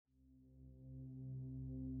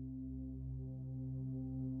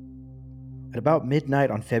At about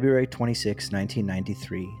midnight on February 26,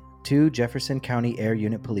 1993, two Jefferson County Air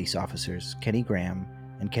Unit police officers, Kenny Graham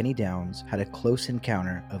and Kenny Downs, had a close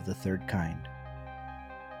encounter of the third kind.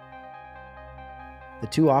 The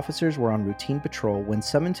two officers were on routine patrol when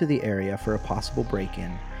summoned to the area for a possible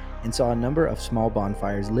break-in and saw a number of small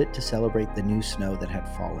bonfires lit to celebrate the new snow that had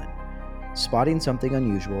fallen. Spotting something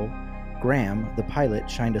unusual, Graham, the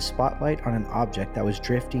pilot, shined a spotlight on an object that was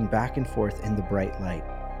drifting back and forth in the bright light.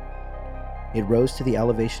 It rose to the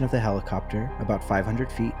elevation of the helicopter, about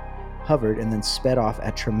 500 feet, hovered, and then sped off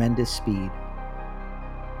at tremendous speed.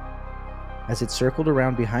 As it circled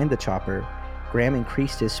around behind the chopper, Graham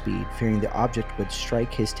increased his speed, fearing the object would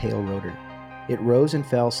strike his tail rotor. It rose and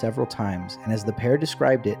fell several times, and as the pair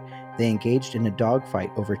described it, they engaged in a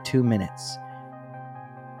dogfight over 2 minutes.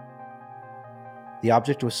 The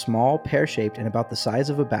object was small, pear-shaped, and about the size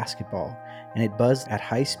of a basketball, and it buzzed at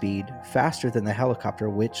high speed, faster than the helicopter,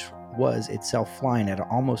 which was itself flying at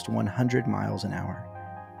almost 100 miles an hour.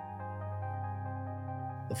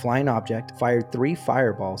 The flying object fired 3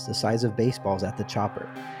 fireballs the size of baseballs at the chopper,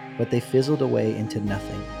 but they fizzled away into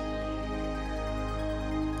nothing.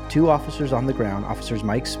 2 officers on the ground, Officers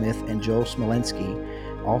Mike Smith and Joel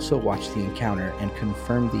Smolensky, also watched the encounter and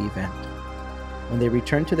confirmed the event. When they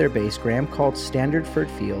returned to their base, Graham called Standardford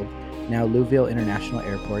Field, now Louisville International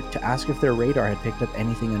Airport, to ask if their radar had picked up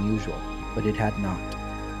anything unusual, but it had not.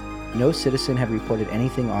 No citizen had reported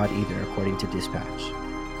anything odd either, according to dispatch.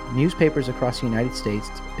 Newspapers across the United States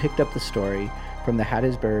picked up the story, from the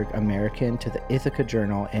Hattiesburg American to the Ithaca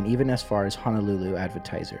Journal and even as far as Honolulu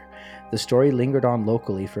Advertiser. The story lingered on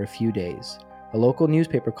locally for a few days. A local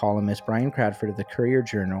newspaper columnist, Brian Cradford of the Courier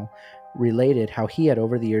Journal, related how he had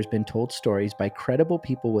over the years been told stories by credible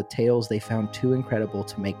people with tales they found too incredible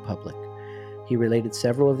to make public. He related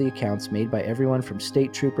several of the accounts made by everyone from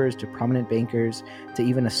state troopers to prominent bankers to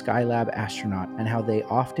even a Skylab astronaut, and how they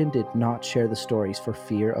often did not share the stories for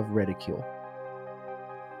fear of ridicule.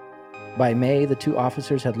 By May, the 2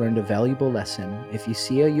 officers had learned a valuable lesson. If you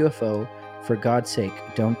see a UFO, for God's sake,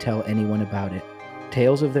 don't tell anyone about it.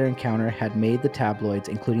 Tales of their encounter had made the tabloids,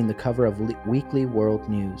 including the cover of Weekly World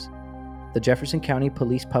News. The Jefferson County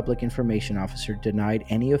Police Public Information Officer denied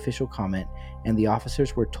any official comment, and the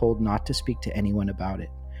officers were told not to speak to anyone about it.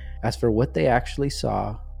 As for what they actually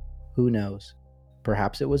saw, who knows?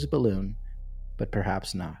 Perhaps it was a balloon, but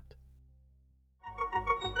perhaps not.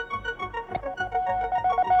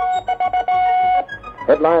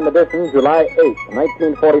 Headline edition, July 8,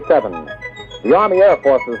 1947. The Army Air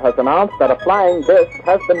Forces has announced that a flying disc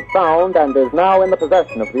has been found and is now in the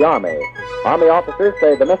possession of the Army. Army officers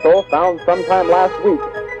say the missile, found sometime last week,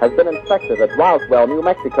 has been inspected at Roswell, New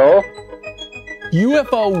Mexico.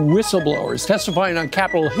 UFO whistleblowers testifying on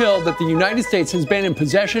Capitol Hill that the United States has been in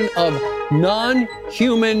possession of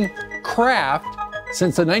non-human craft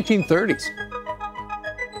since the 1930s.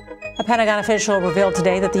 A Pentagon official revealed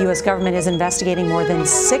today that the U.S. government is investigating more than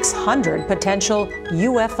 600 potential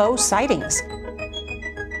UFO sightings.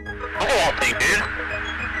 Look at that thing, dude.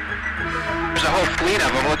 There's a whole fleet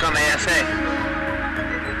of them. Look on the ASA.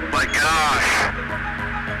 My gosh.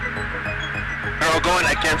 They're all going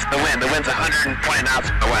against the wind. The wind's 120 knots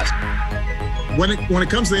from the west. When it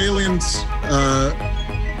comes to aliens,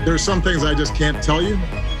 there's some things I just can't tell you.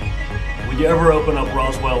 Will you ever open up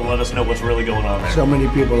Roswell and let us know what's really going on there? So many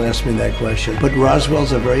people ask me that question. But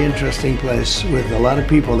Roswell's a very interesting place with a lot of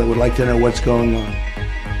people that would like to know what's going on.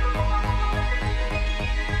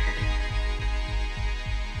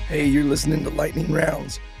 Hey, you're listening to Lightning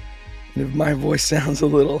Rounds. And if my voice sounds a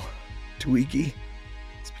little tweaky,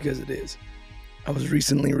 it's because it is. I was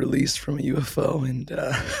recently released from a UFO and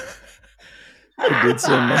I did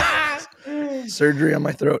some surgery on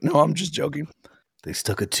my throat. No, I'm just joking. They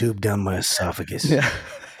stuck a tube down my esophagus. Yeah.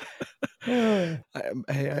 I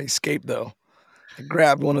escaped, though. I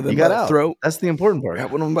grabbed one of them You by got the out. throat. That's the important part.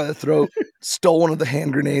 Grabbed one of them by the throat, stole one of the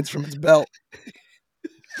hand grenades from his belt,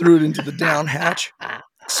 threw it into the down hatch,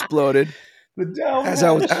 exploded. As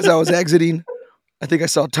I was exiting, I think I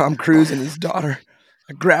saw Tom Cruise and his daughter.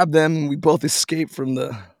 I grabbed them, and we both escaped from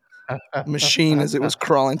the machine as it was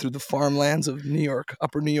crawling through the farmlands of New York,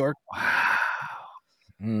 upper New York. Wow.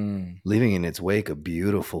 Leaving in its wake a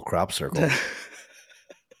beautiful crop circle.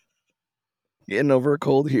 Getting over a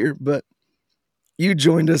cold here, but you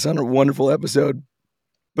joined us on a wonderful episode.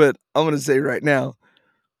 But I'm going to say right now,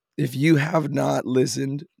 if you have not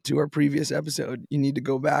listened to our previous episode, you need to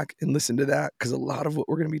go back and listen to that, because a lot of what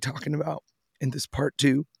we're going to be talking about in this part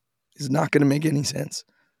 2 is not going to make any sense.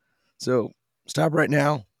 So stop right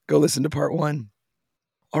now. Go listen to part 1.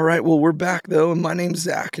 All right. Well, we're back, though. And my name's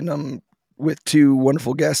Zach, and I'm with 2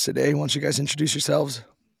 wonderful guests today. Why don't you guys introduce yourselves?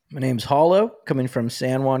 My name's Hollow, coming from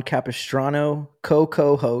San Juan Capistrano,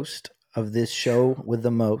 co-host of this show with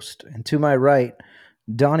the most. And to my right,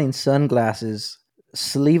 donning sunglasses,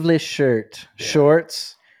 sleeveless shirt,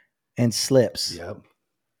 shorts, and slips. Yep.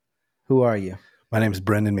 Who are you? My name is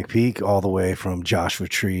Brendan McPeak, all the way from Joshua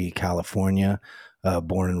Tree, California,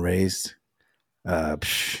 born and raised.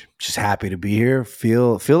 Just happy to be here.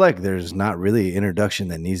 Feel like there's not really an introduction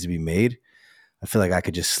that needs to be made. I feel like I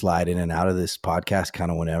could just slide in and out of this podcast kind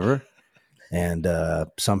of whenever. And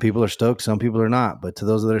some people are stoked, some people are not. But to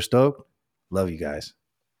those that are stoked, love you guys.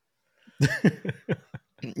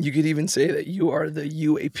 You could even say that you are the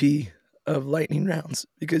UAP of lightning rounds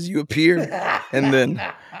because you appear and then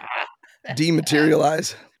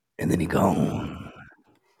dematerialize. And then he gone.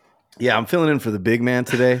 Yeah, I'm filling in for the big man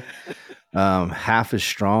today. Half as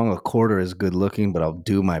strong, a quarter as good looking, but I'll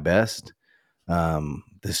do my best.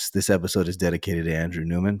 This episode is dedicated to Andrew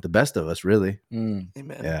Newman, the best of us, really.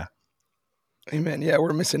 Amen. Yeah. Amen. Yeah,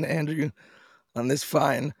 we're missing Andrew on this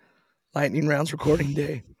fine lightning rounds recording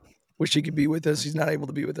day. Wish he could be with us. He's not able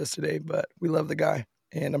to be with us today, but we love the guy,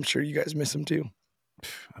 and I'm sure you guys miss him too.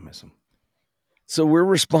 I miss him. So we're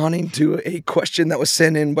responding to a question that was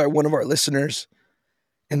sent in by one of our listeners.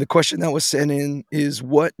 And the question that was sent in is,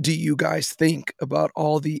 what do you guys think about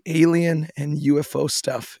all the alien and UFO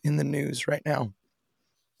stuff in the news right now?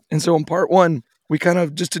 And so in part one, we kind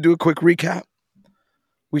of, just to do a quick recap,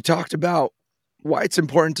 we talked about why it's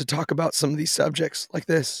important to talk about some of these subjects like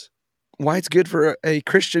this, why it's good for a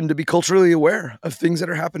Christian to be culturally aware of things that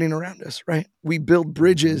are happening around us, right? We build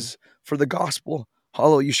bridges for the gospel.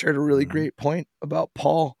 Hollow, you shared a really great point about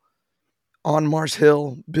Paul on Mars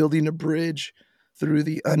Hill building a bridge through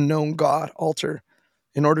the unknown God altar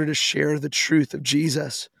in order to share the truth of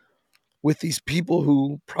Jesus with these people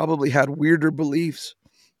who probably had weirder beliefs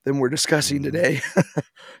than we're discussing today.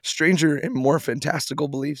 Stranger and more fantastical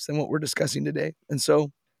beliefs than what we're discussing today. And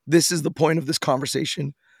so this is the point of this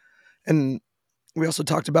conversation. And we also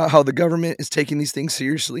talked about how the government is taking these things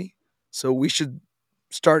seriously. So we should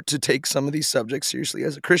start to take some of these subjects seriously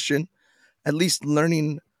as a Christian, at least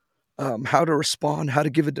learning how to respond, how to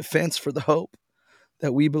give a defense for the hope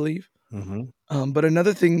that we believe. But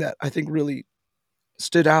another thing that I think really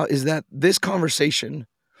stood out is that this conversation,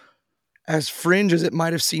 as fringe as it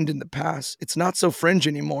might have seemed in the past, it's not so fringe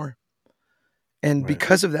anymore. And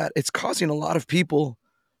because of that, it's causing a lot of people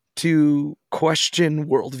to question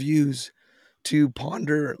worldviews, to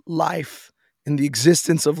ponder life and the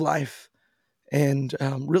existence of life, and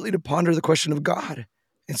really to ponder the question of God.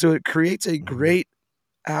 And so it creates a great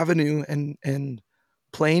avenue and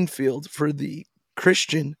playing field for the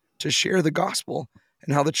Christian to share the gospel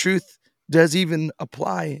and how the truth does even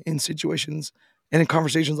apply in situations and in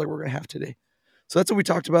conversations like we're going to have today. So that's what we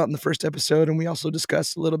talked about in the first episode. And we also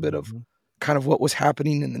discussed a little bit of kind of what was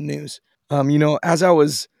happening in the news. As I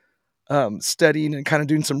was studying and kind of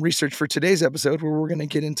doing some research for today's episode, where we're going to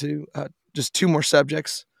get into just two more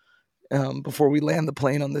subjects before we land the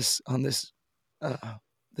plane on this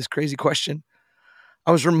crazy question,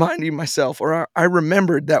 I was reminding myself, or I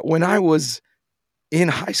remembered that when I was in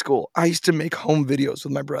high school, I used to make home videos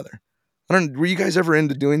with my brother. Were you guys ever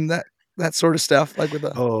into doing that sort of stuff, like with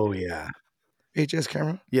a VHS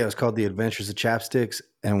camera? Yeah, it was called The Adventures of Chapsticks,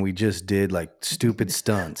 and we just did like stupid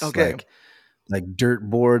stunts, like dirt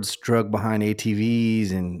boards drug behind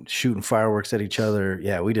ATVs and shooting fireworks at each other.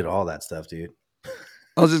 Yeah, we did all that stuff, dude.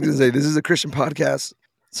 I was just gonna say, this is a Christian podcast,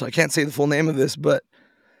 so I can't say the full name of this, but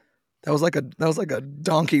that was like a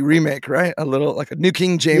donkey remake, right? A little like a New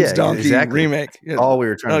King James donkey remake. Yeah. All we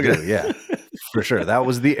were trying to do, yeah, for sure. That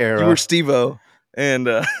was the era. You were Steve-O, and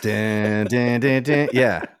yeah,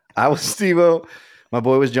 I was Steve-O. My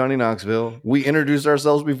boy was Johnny Knoxville. We introduced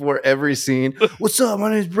ourselves before every scene. What's up? My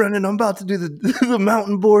name's Brendan. I'm about to do the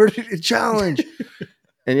mountain board challenge.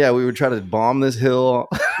 And yeah, we would try to bomb this hill,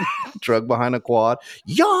 drug behind a quad,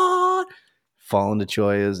 fall into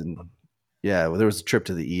choyas, and yeah, there was a trip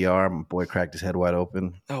to the ER. My boy cracked his head wide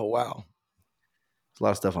open. Oh wow, there's a lot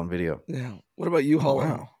of stuff on video. Yeah. What about you, Hollow?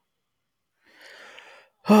 Wow.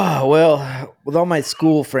 Oh, well, with all my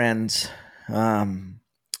school friends, no,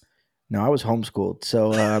 I was homeschooled,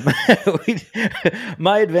 so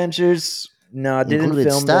my adventures. No, I didn't included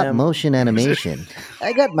film stop them. motion animation.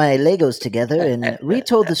 I got my Legos together and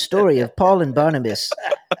retold the story of Paul and Barnabas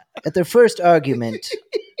at their first argument.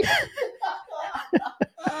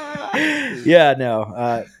 Yeah,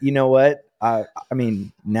 no. You know what? I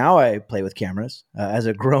mean, now I play with cameras as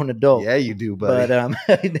a grown adult. Yeah, you do, buddy.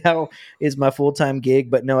 But now is my full-time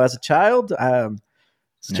gig. But no, as a child, he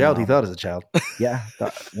thought as a child. Yeah,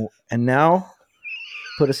 and now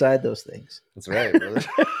Put aside those things. That's right, brother.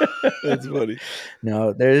 That's funny.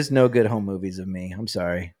 No, there's no good home movies of me. I'm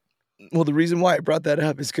sorry. Well, the reason why I brought that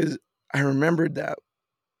up is because I remembered that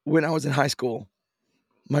when I was in high school,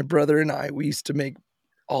 my brother and I, we used to make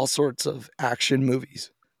all sorts of action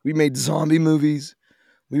movies. We made zombie movies.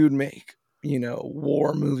 We would make,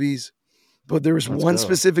 war movies. But there was one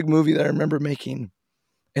specific movie that I remember making,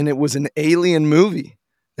 and it was an alien movie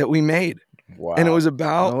that we made. Wow. And it was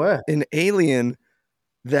about an alien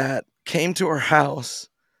that came to our house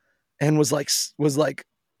and was like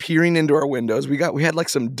peering into our windows. We had like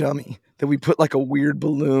some dummy that we put like a weird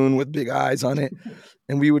balloon with big eyes on it,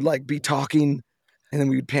 and we would like be talking, and then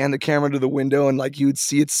we would pan the camera to the window, and like you would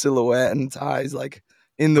see its silhouette and its eyes like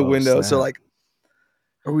in the window. Snap. So like,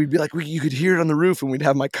 or we'd be like, you could hear it on the roof, and we'd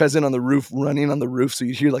have my cousin on the roof running on the roof, so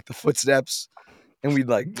you'd hear like the footsteps, and we'd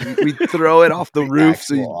throw it off the roof,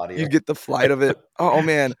 so you'd get the flight of it. Oh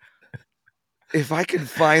man, if I could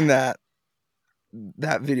find that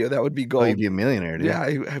video, that would be gold. Oh, you'd be a millionaire, dude.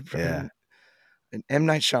 Yeah, And M.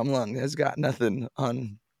 Night Shyamalan has got nothing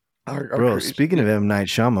on our Bro, creation. speaking of M. Night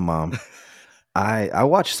Shyamalan, I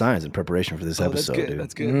watched Signs in preparation for this episode, that's good. dude.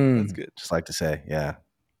 That's good. That's good. Just like to say, yeah.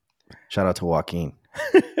 Shout out to Joaquin.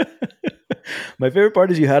 My favorite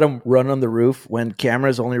part is you had him run on the roof when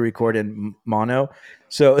cameras only record in mono.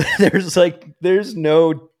 So there's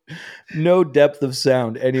no depth of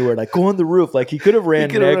sound anywhere. Like, go on the roof. Like, he could have ran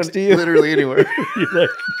next to you. Literally anywhere. You're like,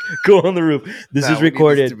 go on the roof. This is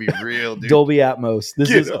recorded. To be real, dude. Dolby Atmos. This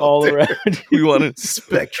is all around. We wanted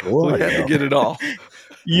spectral. We had to get it all.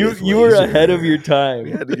 You were ahead of your time.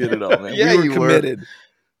 We had to get it all, man. Yeah, we were committed.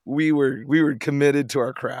 We were committed to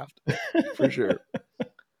our craft for sure.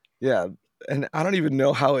 Yeah. And I don't even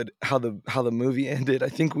know how the movie ended. I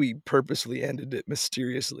think we purposely ended it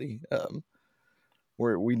mysteriously.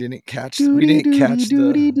 Where we didn't catch it,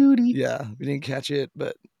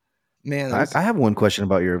 but man, I have one question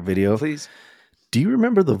about your video. Please. Do you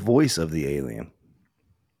remember the voice of the alien?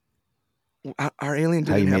 Our alien didn't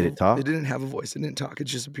How you made it talk? It didn't have a voice. It didn't talk. It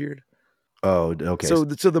just appeared. Oh, okay. So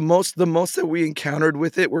the most that we encountered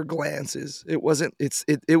with it were glances. It wasn't.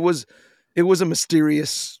 It was a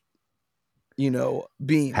mysterious,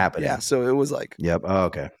 being happening. Yeah. So it was like. Yep. Oh,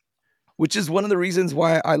 okay. Which is one of the reasons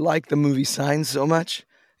why I like the movie Signs so much,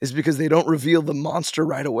 is because they don't reveal the monster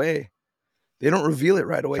right away. They don't reveal it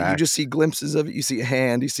right away. Fact. You just see glimpses of it. You see a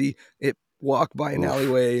hand. You see it walk by an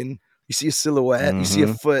alleyway, and you see a silhouette. You see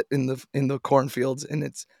a foot in the cornfields, and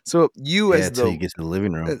it's so you as until you get to the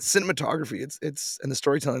living room. Cinematography. It's and the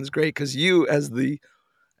storytelling is great because you as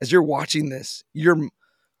you're watching this, you're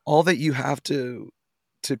all that you have to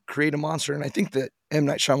create a monster. And I think that M.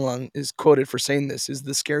 Night Shyamalan is quoted for saying this is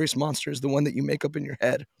the scariest monster is the one that you make up in your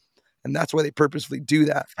head. And that's why they purposefully do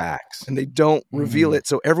that. Facts. And they don't reveal it.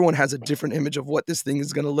 So everyone has a different image of what this thing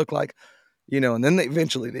is going to look like, and then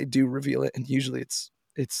eventually they do reveal it. And usually it's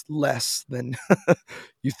less than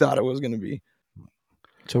you thought it was going to be.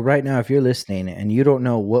 So right now, if you're listening and you don't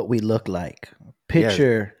know what we look like,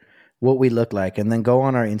 picture what we look like, and then go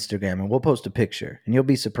on our Instagram and we'll post a picture and you'll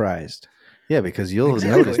be surprised. Yeah, because you'll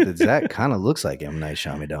notice that Zach kind of looks like M. Night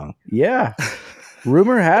Shyamalan. Yeah.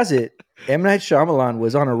 Rumor has it, M. Night Shyamalan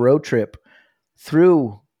was on a road trip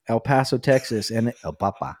through El Paso, Texas, and El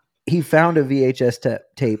Papa. He found a VHS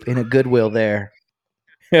tape in a Goodwill there.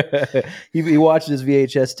 he watched his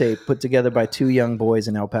VHS tape put together by two young boys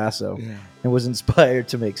in El Paso and was inspired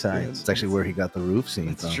to make Signs. It's actually where he got the roof scene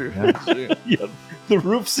That's from. true. Yeah. Yeah, the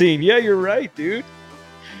roof scene. Yeah, you're right, dude.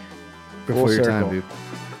 Before your time, dude.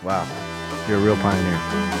 Wow. You're a real pioneer.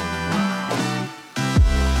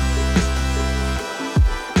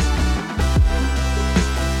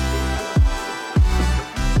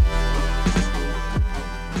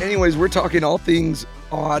 Anyways, we're talking all things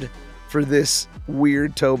odd for this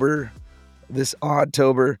Oddtober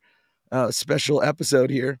special episode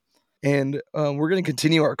here. And we're going to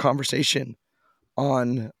continue our conversation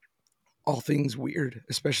on all things weird,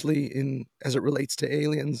 especially as it relates to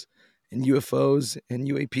aliens and UFOs and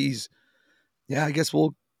UAPs. Yeah, I guess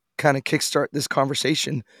we'll kind of kickstart this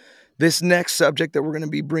conversation. This next subject that we're going to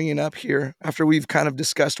be bringing up here, after we've kind of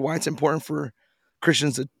discussed why it's important for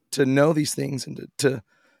Christians to know these things and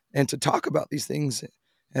to talk about these things,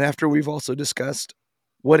 and after we've also discussed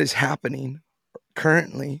what is happening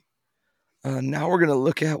currently, now we're going to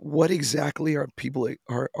look at what exactly are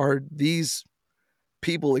these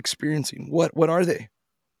people experiencing. What are they?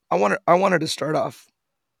 I wanted to start off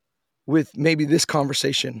with maybe this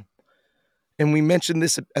conversation, and we mentioned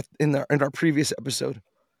this in our previous episode.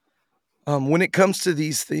 When it comes to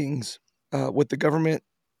these things, what the government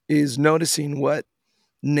is noticing, what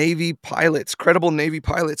credible Navy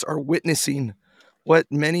pilots are witnessing what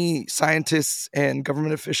many scientists and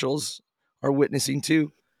government officials are witnessing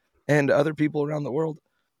to, and other people around the world,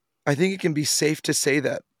 I think it can be safe to say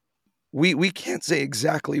that we can't say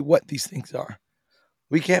exactly what these things are.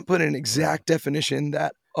 We can't put an exact definition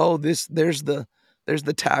that, oh, there's the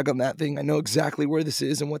tag on that thing. I know exactly where this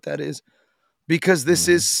is and what that is, because this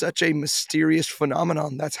is such a mysterious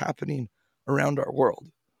phenomenon that's happening around our world.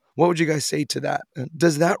 What would you guys say to that?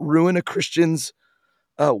 Does that ruin a Christian's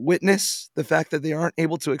witness, the fact that they aren't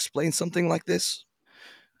able to explain something like this?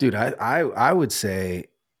 Dude, I would say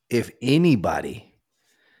if anybody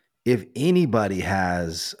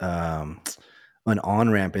has an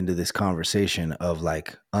on-ramp into this conversation of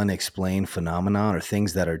like unexplained phenomenon or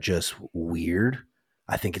things that are just weird,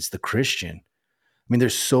 I think it's the Christian. I mean,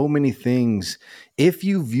 there's so many things. If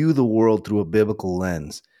you view the world through a biblical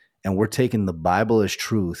lens and we're taking the Bible as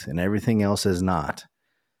truth and everything else as not,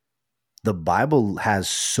 the Bible has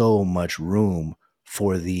so much room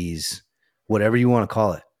for these, whatever you want to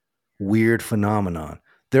call it, weird phenomenon.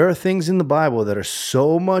 There are things in the Bible that are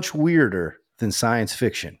so much weirder than science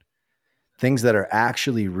fiction, things that are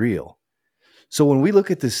actually real. So when we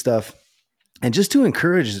look at this stuff, and just to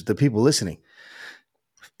encourage the people listening,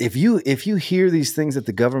 if you hear these things that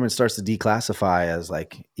the government starts to declassify as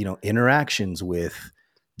like, interactions with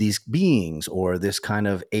these beings or this kind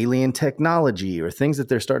of alien technology or things that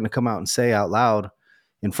they're starting to come out and say out loud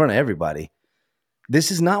in front of everybody, this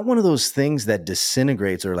is not one of those things that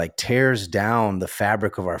disintegrates or like tears down the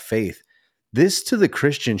fabric of our faith. This to the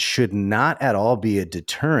Christian should not at all be a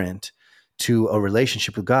deterrent to a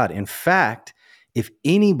relationship with God. In fact, if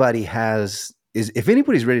anybody's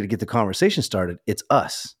ready to get the conversation started, it's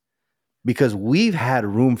us, because we've had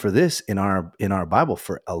room for this in our Bible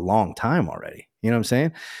for a long time already. You know what I'm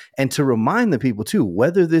saying? And to remind the people too,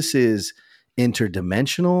 whether this is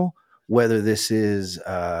interdimensional, whether this is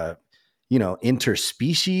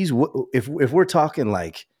interspecies, if we're talking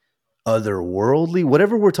like otherworldly,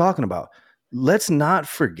 whatever we're talking about, let's not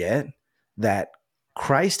forget that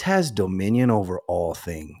Christ has dominion over all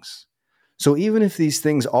things. So even if these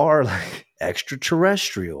things are like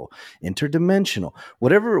extraterrestrial, interdimensional,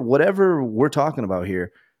 whatever we're talking about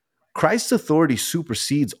here, Christ's authority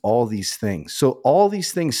supersedes all these things. So all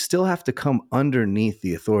these things still have to come underneath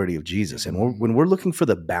the authority of Jesus. And when we're looking for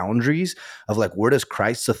the boundaries of like, where does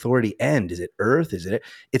Christ's authority end? Is it earth?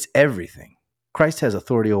 It's everything. Christ has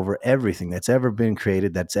authority over everything that's ever been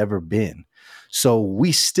created, that's ever been. So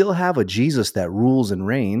we still have a Jesus that rules and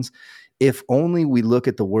reigns. If only we look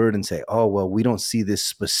at the word and say, oh, well, we don't see this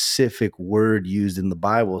specific word used in the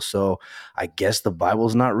Bible, so I guess the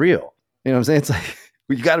Bible's not real. You know what I'm saying? It's like,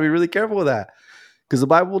 we got to be really careful with that, because the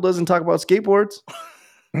Bible doesn't talk about skateboards,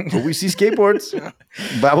 but we see skateboards.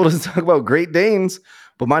 The Bible doesn't talk about Great Danes,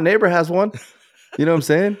 but my neighbor has one. You know what I'm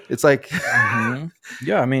saying? It's like,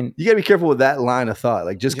 yeah, I mean, you got to be careful with that line of thought.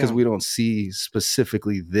 Like, just because we don't see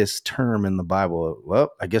specifically this term in the Bible,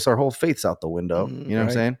 well, I guess our whole faith's out the window. You know what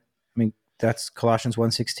I'm saying? I mean, that's Colossians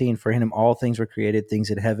 1:16. For in him all things were created, things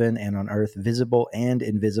in heaven and on earth, visible and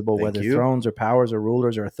invisible, whether thrones or powers or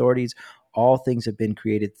rulers or authorities, all things have been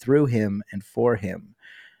created through him and for him.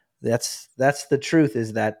 That's the truth,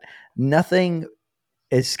 is that nothing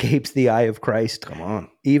escapes the eye of Christ. Come on.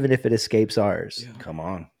 Even if it escapes ours. Yeah. Come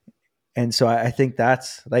on. And so I think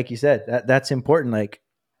that's, like you said, that's important. Like,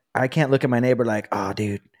 I can't look at my neighbor like, oh,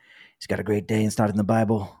 dude, he's got a great day and it's not in the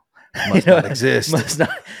Bible. Must not exist. Must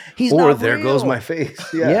not. He's or not there real. Goes my face.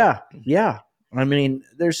 Yeah. I mean,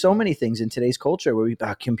 there's so many things in today's culture where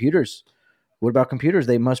computers. What about computers?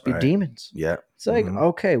 They must be demons. Yeah. It's like,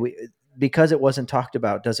 okay, because it wasn't talked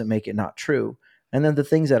about doesn't make it not true. And then the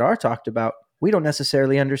things that are talked about, we don't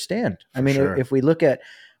necessarily understand. I mean, if we look at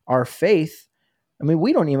our faith, I mean,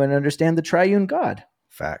 we don't even understand the triune God.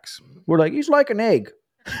 Facts. We're like, he's like an egg.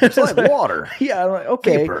 It's like water. Yeah. Like,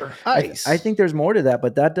 okay. Paper, ice. I think there's more to that,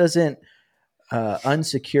 but that doesn't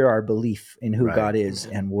unsecure our belief in who God is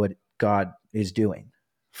and what God is doing.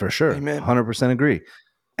 For sure. Amen. 100% agree.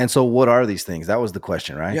 And so what are these things? That was the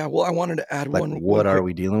question, right? Yeah, well, I wanted to add what are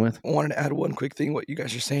we dealing with? I wanted to add one quick thing, what you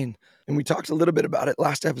guys are saying. And we talked a little bit about it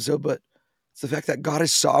last episode, but it's the fact that God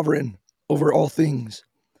is sovereign over all things.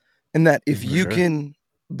 And that if you can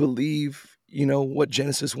believe, what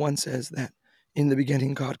Genesis 1 says, that in the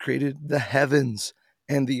beginning God created the heavens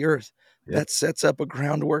and the earth, that sets up a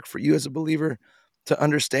groundwork for you as a believer to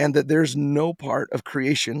understand that there's no part of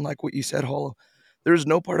creation, like what you said, Hollow, there's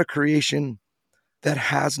no part of creation that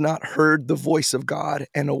has not heard the voice of God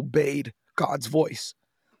and obeyed God's voice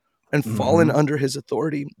and fallen under his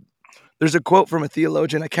authority. There's a quote from a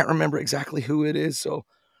theologian. I can't remember exactly who it is, so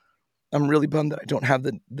I'm really bummed that I don't have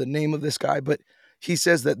the name of this guy, but he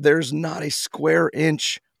says that there's not a square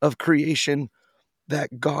inch of creation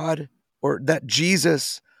that God or that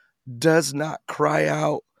Jesus does not cry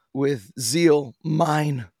out with zeal,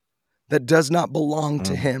 mine, that does not belong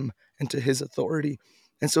to him and to his authority.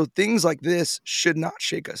 And so things like this should not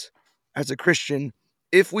shake us as a Christian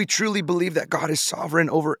if we truly believe that God is sovereign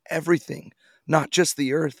over everything, not just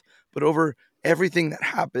the earth, but over everything that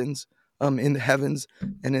happens in the heavens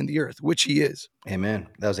and in the earth, which he is. Amen.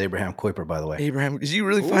 That was Abraham Kuyper, by the way. Abraham, did you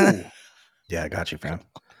really find that? Yeah, I got you, fam.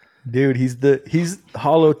 Dude, he's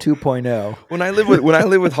Hollow 2.0. When I live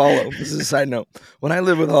with Hollow, this is a side note. When I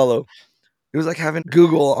live with Hollow, it was like having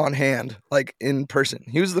Google on hand, like in person.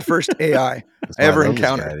 He was the first AI I ever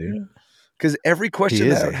encountered. Because every question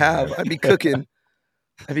that I would have, I'd be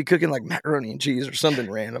cooking like macaroni and cheese or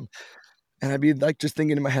something random. And I'd be like just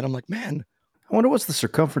thinking in my head, I'm like, man, I wonder what's the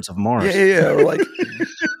circumference of Mars. Yeah. Or like,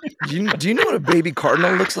 do you know what a baby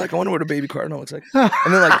cardinal looks like? I wonder what a baby cardinal looks like.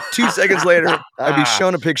 And then like 2 seconds later, I'd be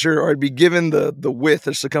shown a picture or I'd be given the width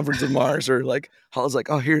or circumference of Mars, or like, Hollow's like,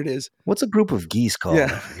 oh, here it is. What's a group of geese called? Yeah.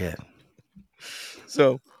 I forget.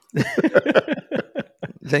 So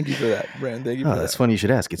thank you for that, Brand. Thank you for that. That's funny you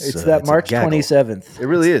should ask. It's that March 27th. It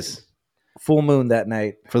really is. Full moon that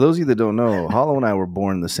night. For those of you that don't know, Hollow and I were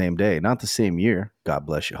born the same day, not the same year. God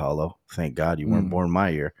bless you, Hollow. Thank God you weren't born my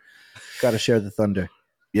year. Got to share the thunder.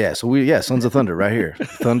 Yeah, so Sons of Thunder right here.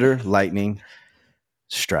 Thunder, lightning,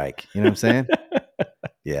 strike. You know what I'm saying?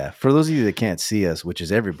 Yeah. For those of you that can't see us, which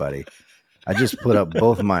is everybody, I just put up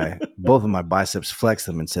both of my biceps, flexed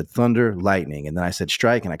them, and said thunder, lightning, and then I said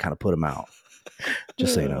strike, and I kind of put them out.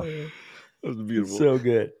 Just so you know. That was beautiful. So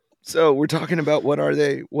good. So we're talking about what are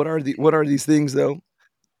they? What are these things though?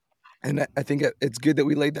 And I think it's good that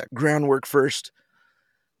we laid that groundwork first.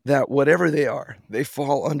 That whatever they are, they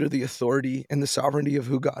fall under the authority and the sovereignty of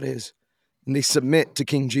who God is, and they submit to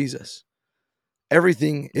King Jesus.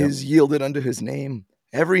 Everything is yielded unto his name.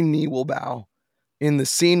 Every knee will bow in the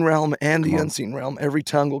seen realm and the unseen realm. Every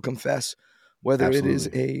tongue will confess, whether it is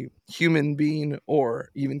a human being or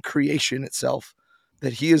even creation itself,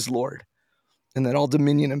 that he is Lord, and that all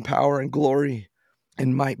dominion and power and glory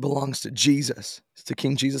and might belongs to Jesus, to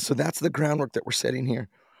King Jesus. So that's the groundwork that we're setting here.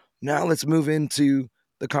 Now let's move into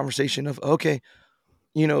the conversation of, okay,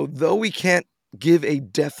 though we can't give a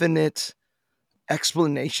definite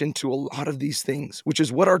explanation to a lot of these things, which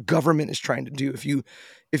is what our government is trying to do.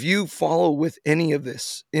 If you follow with any of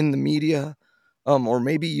this in the media, or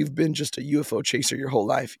maybe you've been just a UFO chaser your whole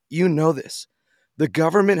life, you know this. The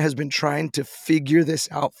government has been trying to figure this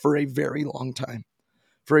out for a very long time,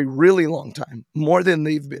 for a really long time, more than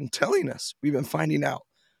they've been telling us. We've been finding out.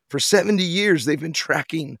 For 70 years, they've been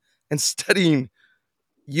tracking and studying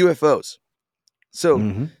UFOs.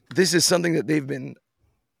 So this is something that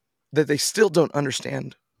they still don't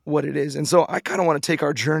understand what it is. And so I kind of want to take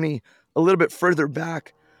our journey a little bit further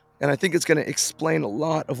back. And I think it's going to explain a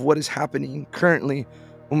lot of what is happening currently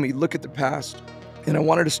when we look at the past. And I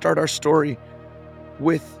wanted to start our story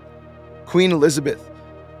with Queen Elizabeth.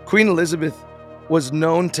 Queen Elizabeth was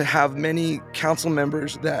known to have many council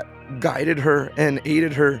members that guided her and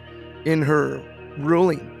aided her in her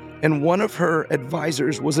ruling. And one of her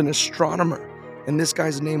advisors was an astronomer, and this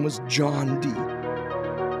guy's name was John Dee.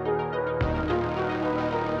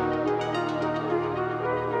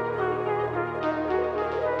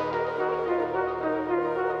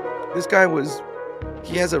 This guy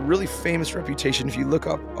he has a really famous reputation if you look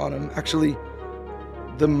up on him. Actually,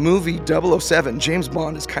 the movie 007, James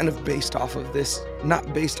Bond, is kind of based off of this,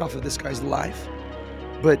 not based off of this guy's life,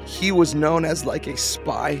 but he was known as like a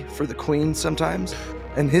spy for the Queen sometimes.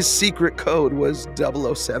 And his secret code was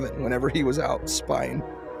 007 whenever he was out spying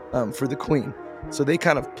for the Queen. So they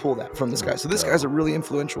kind of pull that from this guy. So this guy's a really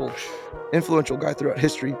influential guy throughout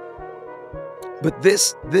history. But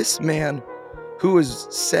this man who is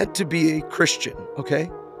said to be a Christian,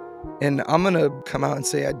 okay? And I'm going to come out and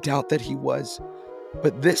say I doubt that he was.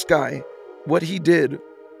 But this guy, what he did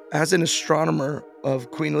as an astronomer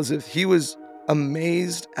of Queen Elizabeth, he was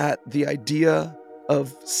amazed at the idea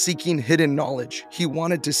of seeking hidden knowledge. He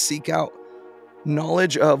wanted to seek out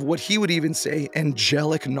knowledge of what he would even say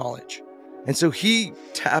angelic knowledge. And so he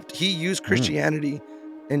used Christianity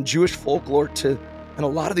and Jewish folklore and a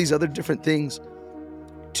lot of these other different things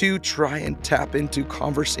to try and tap into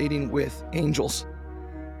conversating with angels.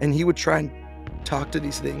 And he would try and talk to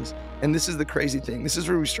these things. And this is the crazy thing. This is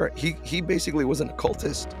where we start. He basically was an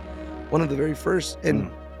occultist, one of the very first. And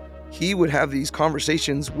he would have these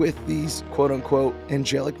conversations with these quote unquote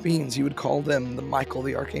angelic beings. He would call them the Michael,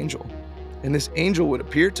 the Archangel. And this angel would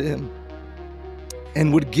appear to him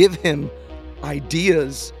and would give him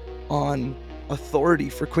ideas on authority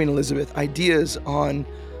for Queen Elizabeth, ideas on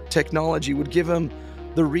technology, would give him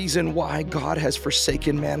the reason why God has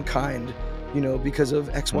forsaken mankind, because of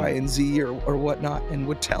X, Y, and Z or whatnot, and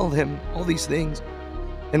would tell him all these things.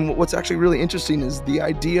 And what's actually really interesting is the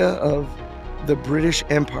idea of the British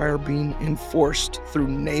Empire being enforced through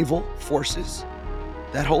naval forces.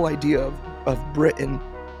 That whole idea of Britain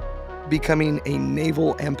becoming a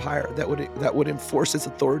naval empire that would enforce its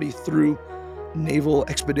authority through naval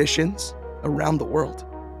expeditions around the world.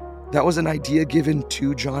 That was an idea given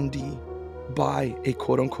to John Dee by a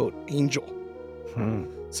quote-unquote angel.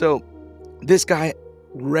 So this guy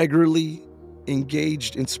regularly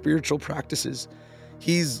engaged in spiritual practices.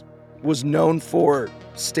 Was known for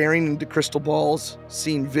staring into crystal balls,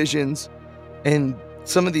 seeing visions, and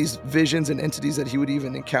some of these visions and entities that he would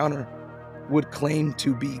even encounter would claim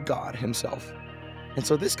to be God himself. And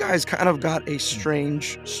so this guy's kind of got a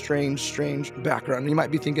strange background. You might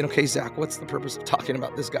be thinking, okay, Zach, what's the purpose of talking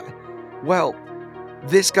about this guy? Well,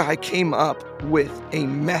 this guy came up with a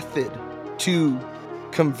method to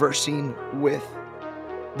conversing with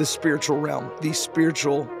the spiritual realm, these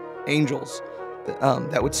spiritual angels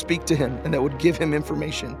that would speak to him and that would give him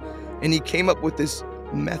information. And he came up with this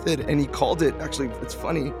method, and he called it, actually, it's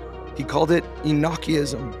funny, he called it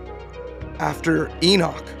Enochiism, after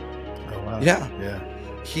Enoch. Oh, wow. Yeah.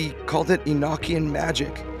 He called it Enochian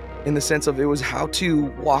magic, in the sense of it was how to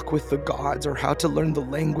walk with the gods, or how to learn the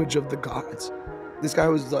language of the gods. This guy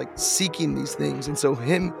was like seeking these things. And so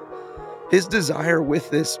his desire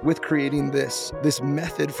with creating this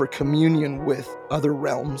method for communion with other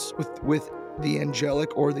realms, with the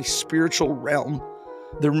angelic or the spiritual realm,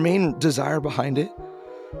 the main desire behind it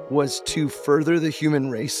was to further the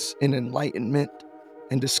human race in enlightenment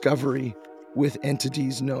and discovery with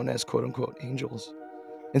entities known as quote-unquote angels.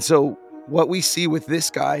 And so what we see with this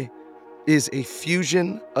guy is a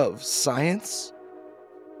fusion of science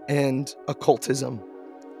and occultism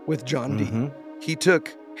with John Dee. He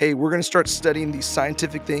took, hey, we're going to start studying these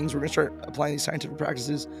scientific things, we're going to start applying these scientific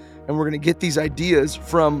practices, and we're going to get these ideas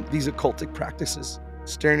from these occultic practices,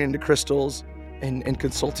 staring into crystals and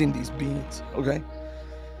consulting these beings, okay?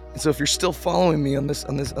 And so if you're still following me on this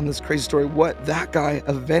crazy story, what that guy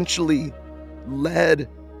eventually led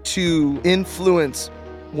to influence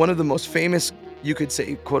one of the most famous, you could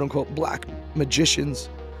say, quote unquote, black magicians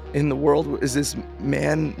in the world, is this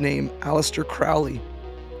man named Aleister Crowley.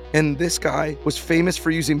 And this guy was famous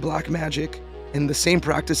for using black magic and the same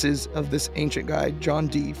practices of this ancient guy, John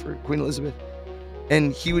Dee, for Queen Elizabeth.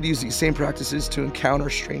 And he would use these same practices to encounter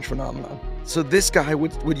strange phenomena. So this guy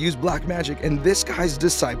would use black magic, and this guy's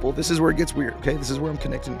disciple, this is where it gets weird, okay? This is where I'm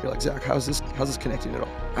connecting. You're like, Zach, how's this connecting at all?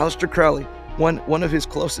 Aleister Crowley, one of his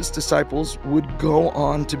closest disciples, would go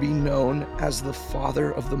on to be known as the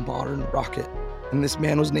father of the modern rocket. And this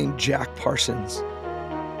man was named Jack Parsons.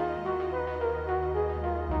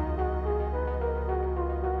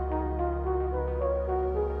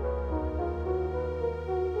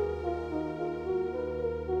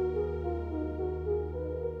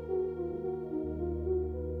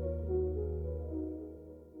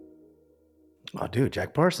 Oh, dude,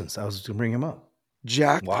 Jack Parsons. I was going to bring him up.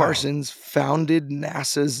 Jack Parsons founded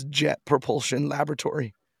NASA's Jet Propulsion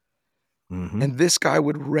Laboratory. And this guy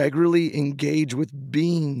would regularly engage with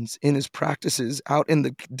beings in his practices out in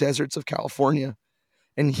the deserts of California.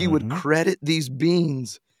 And he would credit these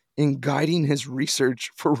beings in guiding his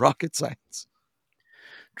research for rocket science.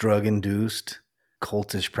 Drug-induced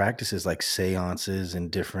cultish practices like seances and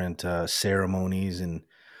different ceremonies and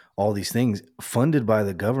all these things funded by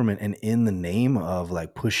the government and in the name of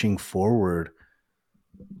like pushing forward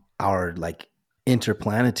our like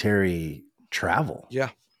interplanetary travel.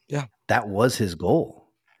 Yeah. That was his goal.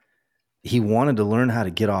 He wanted to learn how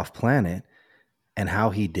to get off planet, and how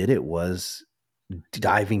he did it was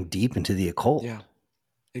diving deep into the occult. Yeah,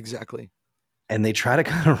 exactly. And they try to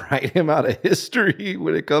kind of write him out of history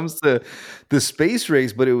when it comes to the space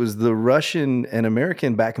race, but it was the Russian and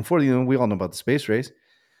American back and forth. You know, we all know about the space race,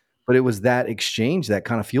 but it was that exchange that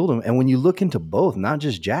kind of fueled him. And when you look into both, not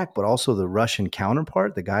just Jack, but also the Russian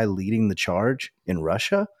counterpart, the guy leading the charge in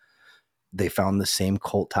Russia, they found the same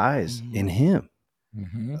cult ties in him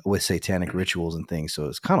with satanic rituals and things. So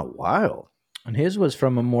it's kind of wild. And his was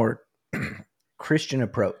from a more Christian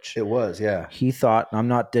approach. It was, yeah. He thought, I'm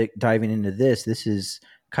not diving into this. This is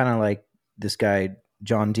kind of like this guy,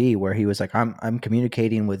 John Dee, where he was like, I'm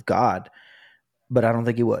communicating with God, but I don't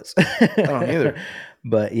think he was. I don't either.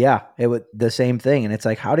 But yeah, it was the same thing. And it's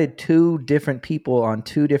like, how did two different people on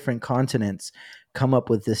two different continents come up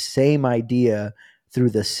with the same idea through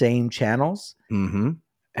the same channels? And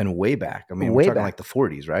way back. I mean, we're talking like the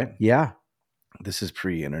 40s, right? Yeah. This is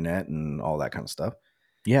pre-internet and all that kind of stuff.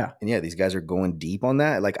 Yeah. And yeah, these guys are going deep on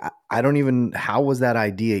that. Like, I don't even, how was that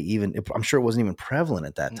idea even, I'm sure it wasn't even prevalent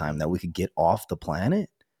at that time that we could get off the planet.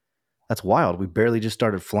 That's wild. We barely just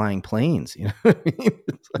started flying planes. You know what I mean?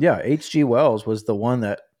 Yeah. H.G. Wells was the one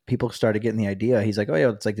that people started getting the idea. He's like, oh, yeah,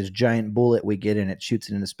 it's like this giant bullet we get and it shoots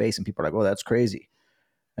it into space. And people are like, oh, that's crazy.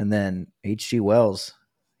 And then H.G. Wells,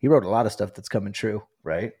 he wrote a lot of stuff that's coming true.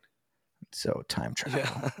 Right. So time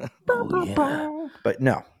travel. Yeah. Oh, yeah. But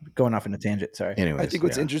no, going off on a tangent. Sorry. Anyways, I think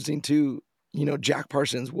what's interesting too, you know, Jack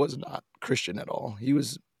Parsons was not Christian at all. He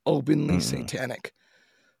was openly satanic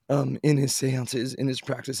in his seances, in his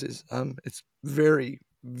practices. It's very,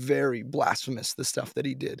 very blasphemous, the stuff that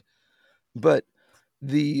he did. But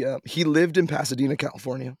he lived in Pasadena,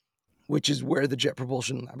 California, which is where the Jet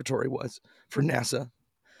Propulsion Laboratory was for NASA.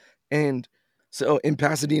 And so in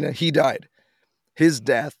Pasadena, he died. His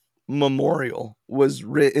death memorial was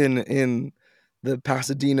written in the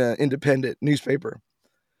Pasadena Independent newspaper.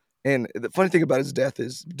 And the funny thing about his death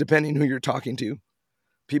is, depending who you're talking to,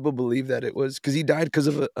 people believe that it was because he died because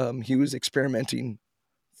of he was experimenting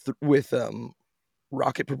with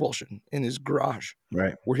rocket propulsion in his garage,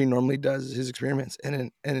 right, where he normally does his experiments,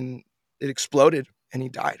 and it exploded and he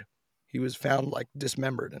died. He was found like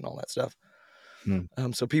dismembered and all that stuff.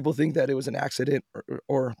 So people think that it was an accident,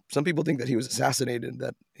 or some people think that he was assassinated,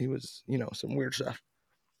 that he was, you know, some weird stuff.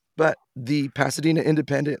 But the Pasadena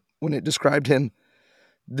Independent, when it described him,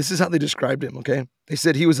 this is how they described him, okay? They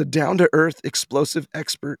said he was a down-to-earth explosive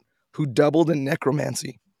expert who doubled in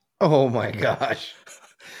necromancy. Oh my gosh.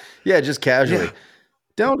 Yeah, just casually. Yeah.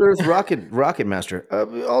 Down-to-earth rocket master.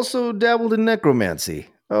 Also dabbled in necromancy.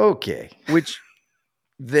 Okay. Which,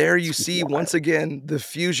 there you see, once again, the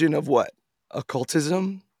fusion of what?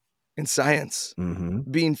 Occultism and science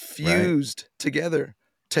being fused together.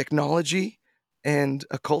 Technology and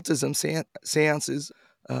occultism, seances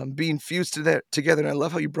being fused together. And I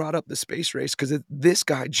love how you brought up the space race, because this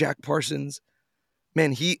guy, Jack Parsons,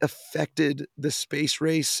 man, he affected the space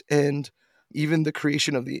race and even the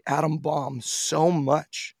creation of the atom bomb so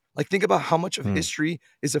much. Like, think about how much of history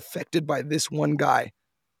is affected by this one guy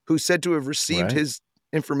who's said to have received his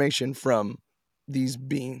information from these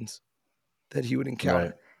beings that he would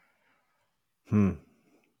encounter.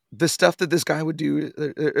 The stuff that this guy would do,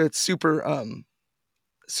 it's super,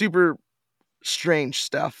 super strange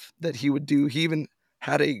stuff that he would do. He even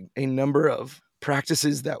had a number of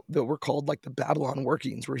practices that were called like the Babylon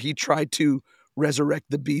workings, where he tried to resurrect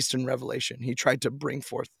the beast in Revelation. He tried to bring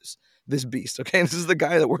forth this beast. Okay. And this is the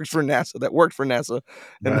guy that worked for NASA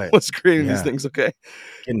and was creating these things. Okay.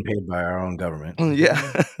 Getting paid by our own government.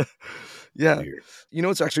 Yeah. Yeah. Weird. You know,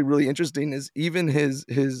 what's actually really interesting is even his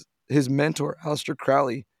mentor, Aleister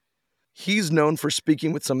Crowley, he's known for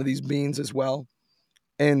speaking with some of these beings as well.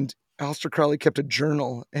 And Aleister Crowley kept a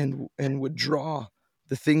journal and would draw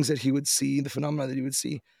the things that he would see, the phenomena that he would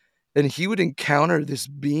see. And he would encounter this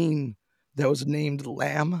being that was named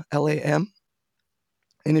Lam, Lam.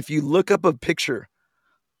 And if you look up a picture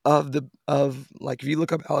if you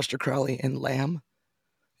look up Aleister Crowley and Lam,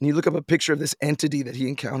 and you look up a picture of this entity that he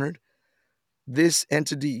encountered, this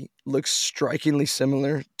entity looks strikingly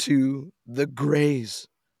similar to the grays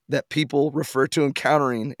that people refer to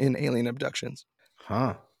encountering in alien abductions.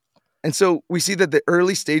 And so we see that the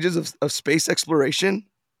early stages of space exploration,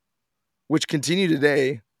 which continue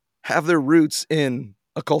today, have their roots in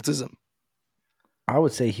occultism. I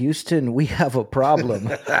would say, Houston, we have a problem.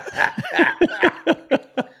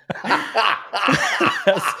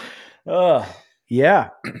 Yeah.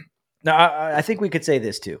 Now, I think we could say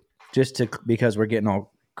this too, because we're getting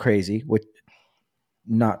all crazy, which,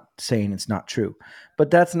 not saying it's not true, but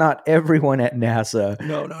that's not everyone at NASA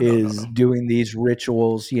is doing these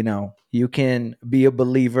rituals. You know, you can be a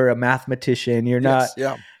believer, a mathematician. You're not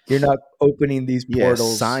opening these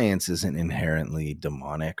portals. Science isn't inherently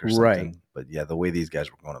demonic or something, right? But yeah, the way these guys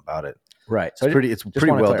were going about it, right? So it's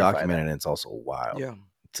pretty well documented, and it's also wild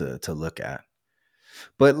to look at.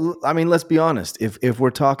 But I mean, let's be honest. If we're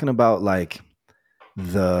talking about like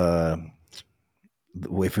if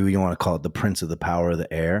you want to call it the prince of the power of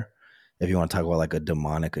the air, if you want to talk about like a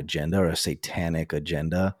demonic agenda or a satanic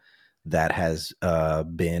agenda that has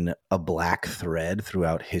been a black thread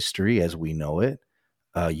throughout history as we know it,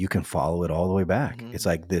 you can follow it all the way back. It's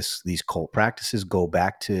like these cult practices go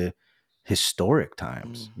back to historic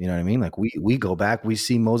times. You know what I mean? Like we go back, we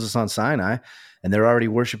see Moses on Sinai and they're already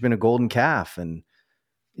worshiping a golden calf. And,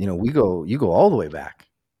 you know, you go all the way back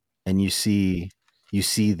and you see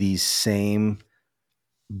these same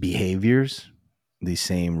behaviors, these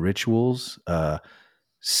same rituals,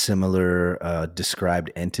 similar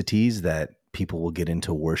described entities that people will get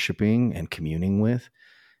into worshiping and communing with.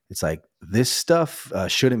 It's like this stuff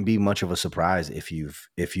shouldn't be much of a surprise if you've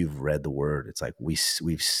read the word. It's like we've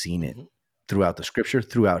seen it throughout the scripture,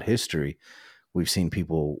 throughout history. We've seen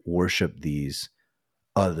people worship these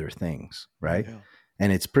other things, right? Yeah.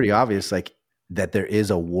 And it's pretty obvious, like, that there is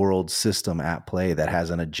a world system at play that has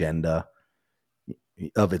an agenda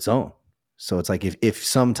of its own. So it's like if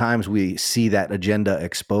sometimes we see that agenda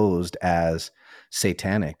exposed as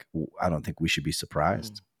satanic, I don't think we should be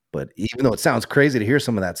surprised. But even though it sounds crazy to hear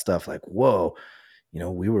some of that stuff, like, whoa,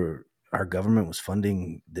 our government was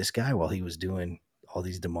funding this guy while he was doing all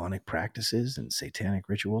these demonic practices and satanic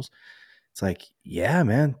rituals. It's like, yeah,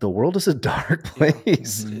 man, the world is a dark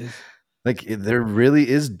place. Yeah, like, there really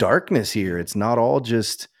is darkness here. It's not all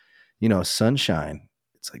just, sunshine.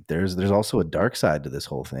 It's like there's also a dark side to this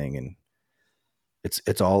whole thing, and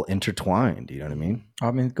it's all intertwined. You know what I mean?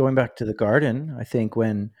 I mean, going back to the garden, I think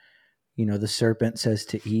when the serpent says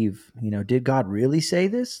to Eve, did God really say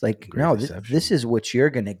this? Like, no, this is what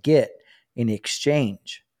you're going to get in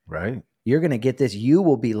exchange. Right. You're going to get this. You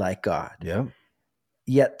will be like God. Yeah.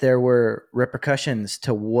 Yet there were repercussions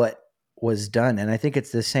to what was done. And I think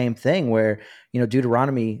it's the same thing where,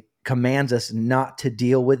 Deuteronomy commands us not to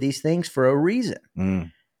deal with these things for a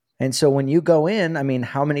reason. And so when you go in, I mean,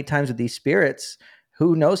 how many times with these spirits,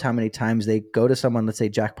 who knows how many times they go to someone, let's say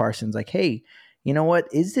Jack Parsons, like, hey, you know what?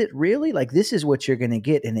 Is it really like this is what you're going to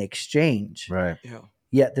get in exchange? Right. Yeah.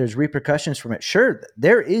 Yet there's repercussions from it. Sure,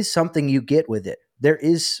 there is something you get with it. There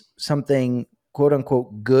is something, quote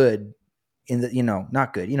unquote, good in the,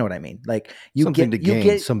 not good. You know what I mean? Like you something get to gain, you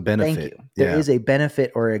get some benefit. Thank you. There is a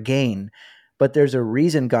benefit or a gain, but there's a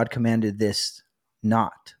reason God commanded this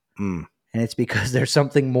not. And it's because there's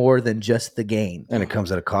something more than just the gain. And it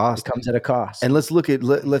comes at a cost. It comes at a cost. And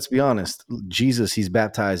let's be honest. Jesus, he's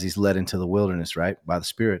baptized, he's led into the wilderness, right? By the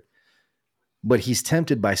Spirit. But he's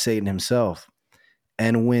tempted by Satan himself.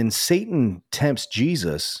 And when Satan tempts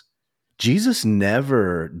Jesus, Jesus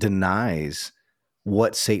never denies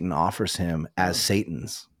what Satan offers him as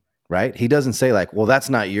Satan's, right? He doesn't say like, well, that's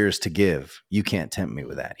not yours to give. You can't tempt me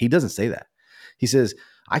with that. He doesn't say that. He says,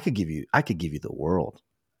 I could give you the world.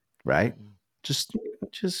 Right? Just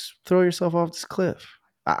throw yourself off this cliff.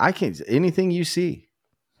 I can't, anything you see,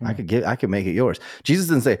 I could make it yours. Jesus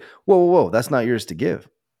didn't say, whoa, that's not yours to give.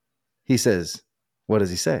 He says, what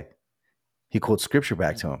does he say? He quotes scripture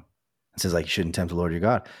back to him and says, like, you shouldn't tempt the Lord your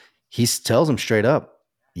God. He tells him straight up,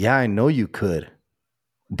 yeah, I know you could,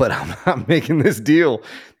 but I'm not making this deal.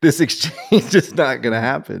 This exchange is not going to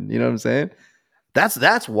happen. You know what I'm saying?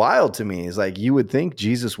 That's wild to me. It's like, you would think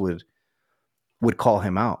Jesus would call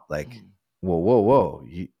him out, like, whoa,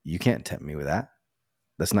 you can't tempt me with that.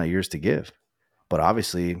 That's not yours to give. But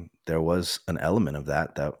obviously there was an element of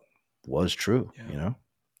that was true,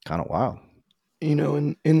 kind of wild.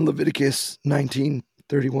 In Leviticus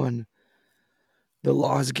 19:31, the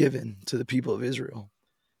law is given to the people of Israel.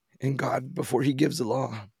 And God, before he gives the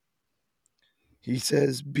law, he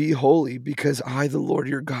says, be holy because I, the Lord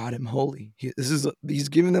your God, am holy. He's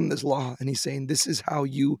giving them this law, and he's saying, this is how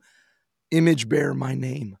you image bear my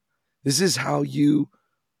name. This is how you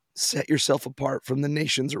set yourself apart from the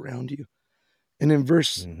nations around you. And in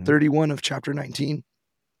verse 31 of chapter 19,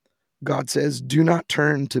 God says, do not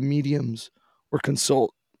turn to mediums or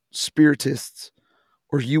consult spiritists,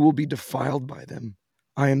 or you will be defiled by them.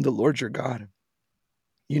 I am the Lord your God.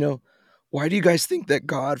 Why do you guys think that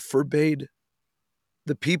God forbade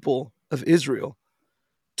the people of Israel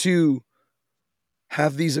to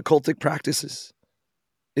have these occultic practices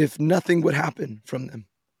if nothing would happen from them?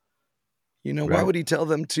 Why would he tell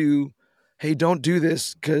them to, hey, don't do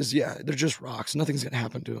this because, they're just rocks. Nothing's going to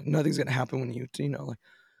happen to them. Nothing's going to happen when you like,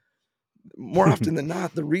 more often than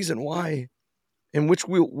not, the reason why, and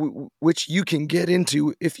which you can get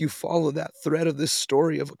into if you follow that thread of this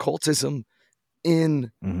story of occultism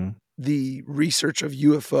in the research of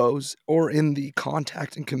UFOs or in the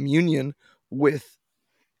contact and communion with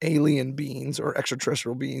alien beings or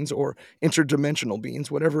extraterrestrial beings or interdimensional beings,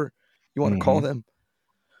 whatever you want to call them.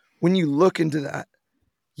 When you look into that,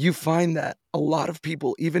 you find that a lot of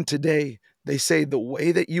people, even today, they say the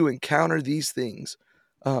way that you encounter these things,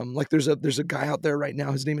 like there's a guy out there right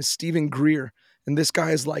now, his name is Stephen Greer, and this guy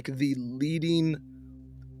is like the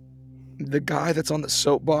guy that's on the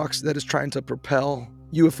soapbox that is trying to propel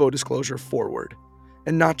UFO disclosure forward,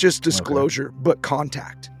 and not just disclosure, but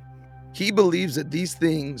contact. He believes that these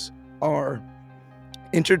things are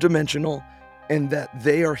interdimensional and that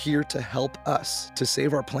they are here to help us to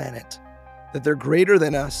save our planet, that they're greater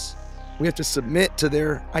than us. We have to submit to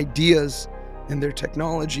their ideas and their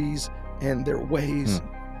technologies and their ways.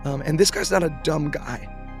 And this guy's not a dumb guy.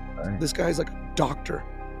 This guy's like a doctor.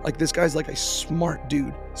 Like this guy's like a smart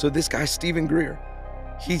dude. So this guy, Stephen Greer,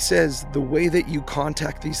 he says the way that you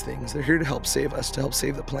contact these things, they're here to help save us, to help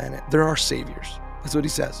save the planet. They're our saviors. That's what he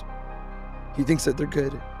says. He thinks that they're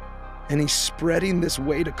good. And he's spreading this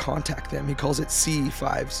way to contact them. He calls it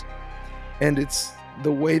CE5s. And it's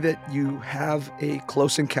the way that you have a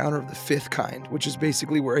close encounter of the fifth kind, which is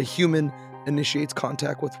basically where a human initiates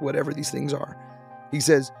contact with whatever these things are. He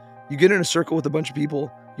says, you get in a circle with a bunch of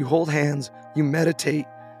people, you hold hands, you meditate,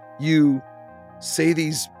 you say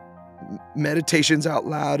these meditations out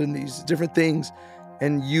loud and these different things,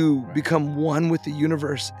 and you become one with the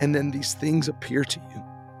universe, and then these things appear to you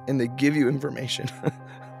and they give you information.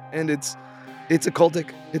 And it's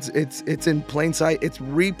occultic. It's in plain sight. It's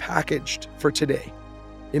repackaged for today.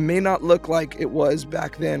 It may not look like it was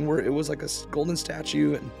back then, where it was like a golden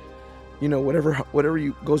statue and, you know, whatever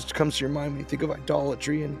comes to your mind when you think of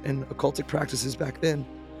idolatry and occultic practices back then.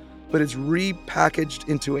 But it's repackaged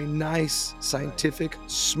into a nice, scientific,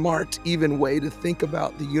 smart, even way to think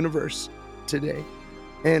about the universe today.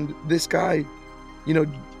 And this guy, you know,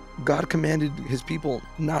 God commanded his people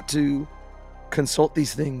not to consult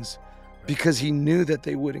these things because he knew that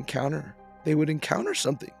they would encounter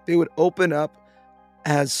something. They would open up,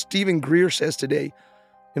 as Stephen Greer says today,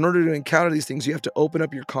 in order to encounter these things, you have to open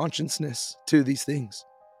up your consciousness to these things.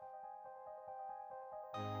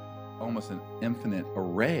 Almost an infinite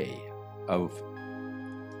array of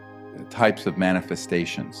types of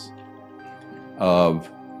manifestations of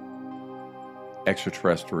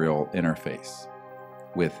extraterrestrial interface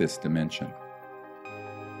with this dimension.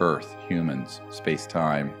 Earth, humans,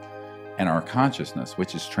 space-time, and our consciousness,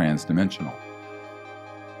 which is transdimensional.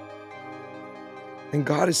 And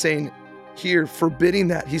God is saying here, forbidding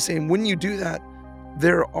that. He's saying, when you do that,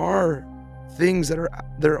 there are things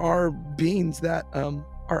there are beings that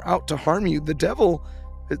are out to harm you. The devil,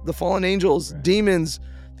 the fallen angels, right, demons,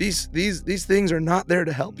 these things are not there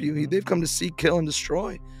to help you. They've come to seek, kill, and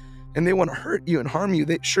destroy, and they want to hurt you and harm you.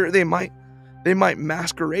 They might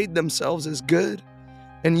masquerade themselves as good,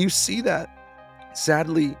 and you see that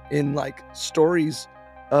sadly in like stories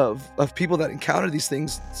of people that encounter these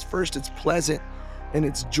things. First, it's pleasant and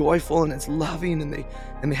it's joyful and it's loving, and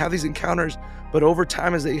they have these encounters. But over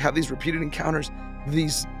time, as they have these repeated encounters,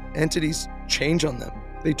 these entities change on them.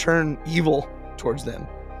 They turn evil towards them.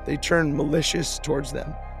 They turn malicious towards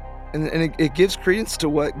them. And it gives credence to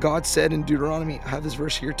what God said in Deuteronomy. I have this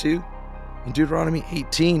verse here too. In Deuteronomy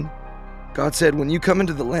 18, God said, when you come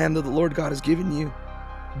into the land that the Lord God has given you,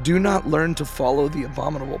 do not learn to follow the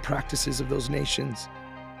abominable practices of those nations.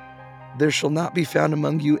 There shall not be found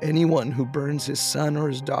among you anyone who burns his son or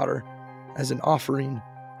his daughter as an offering,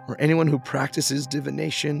 or anyone who practices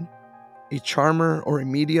divination, a charmer or a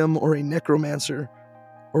medium or a necromancer,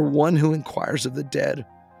 or one who inquires of the dead.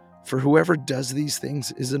 For whoever does these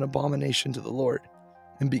things is an abomination to the Lord.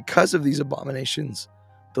 And because of these abominations,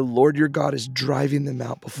 the Lord your God is driving them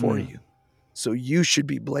out before you. So you should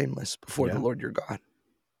be blameless before the Lord your God.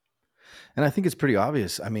 And I think it's pretty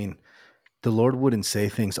obvious. I mean, the Lord wouldn't say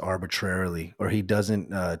things arbitrarily, or he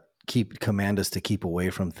doesn't command us to keep away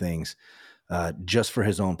from things just for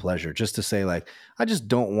his own pleasure, just to say like, I just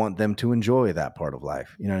don't want them to enjoy that part of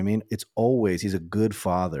life. You know what I mean? It's always, he's a good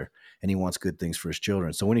father and he wants good things for his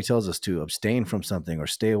children. So when he tells us to abstain from something or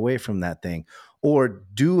stay away from that thing or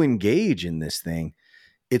do engage in this thing,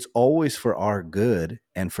 it's always for our good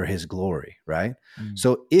and for his glory, right?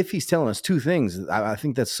 So if he's telling us two things, I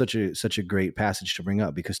think that's such a great passage to bring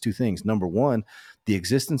up, because two things. Number one, the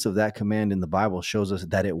existence of that command in the Bible shows us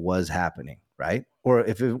that it was happening, right? Or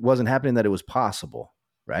if it wasn't happening, that it was possible,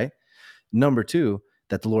 right? Number two,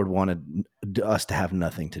 that the Lord wanted us to have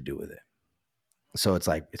nothing to do with it. So it's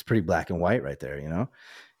like, it's pretty black and white right there, you know?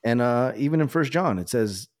 And even in 1 John, it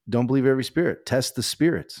says, don't believe every spirit, test the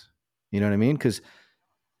spirits. You know what I mean? Because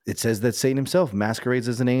it says that Satan himself masquerades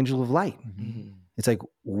as an angel of light. Mm-hmm. It's like,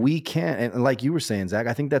 we can't, and like you were saying, Zach,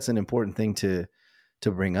 I think that's an important thing to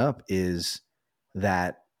bring up, is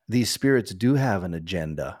that these spirits do have an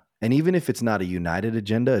agenda. And even if it's not a united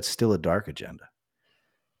agenda, it's still a dark agenda.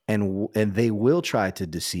 And they will try to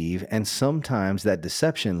deceive. And sometimes that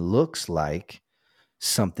deception looks like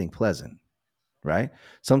something pleasant, right?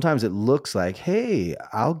 Sometimes it looks like, hey,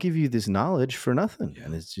 I'll give you this knowledge for nothing.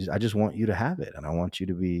 And it's just, I just want you to have it. And I want you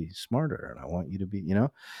to be smarter. And I want you to be, you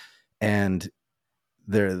know, and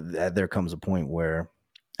there comes a point where,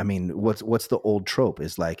 I mean, what's the old trope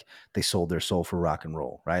is like, they sold their soul for rock and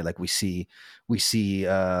roll, right? Like we see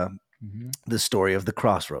the story of the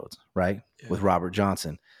Crossroads, right? With Robert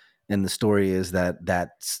Johnson. And the story is the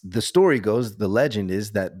story goes, the legend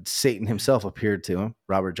is that Satan himself appeared to him,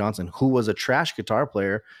 Robert Johnson, who was a trash guitar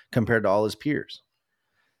player compared to all his peers,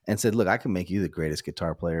 and said, look, I can make you the greatest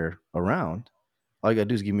guitar player around. All you got to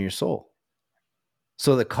do is give me your soul.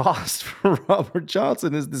 So the cost for Robert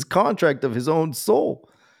Johnson is this contract of his own soul.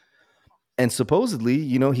 And supposedly,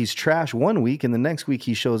 he's trash one week, and the next week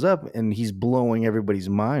he shows up and he's blowing everybody's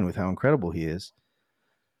mind with how incredible he is.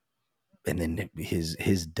 And then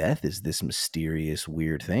his death is this mysterious,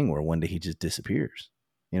 weird thing where one day he just disappears.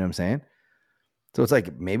 You know what I'm saying? So it's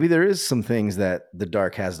like maybe there is some things that the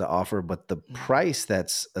dark has to offer, but the price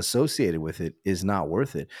that's associated with it is not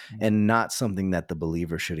worth it, and not something that the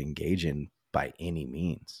believer should engage in by any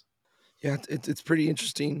means. Yeah, it's pretty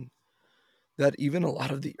interesting that even a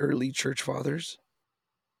lot of the early church fathers,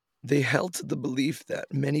 they held to the belief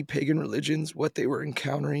that many pagan religions, what they were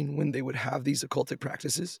encountering when they would have these occultic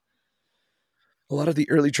practices, a lot of the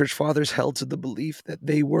early church fathers held to the belief that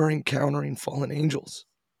they were encountering fallen angels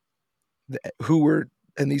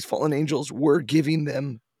and these fallen angels were giving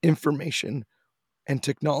them information and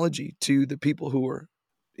technology to the people who were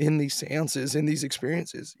in these seances, in these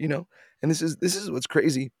experiences, and this is what's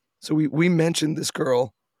crazy. So we mentioned this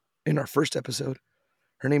girl in our first episode.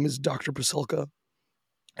 Her name is Dr. Pasulka.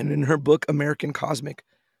 And in her book, American Cosmic,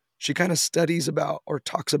 she kind of studies about or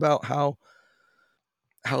talks about how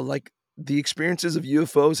like the experiences of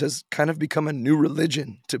UFOs has kind of become a new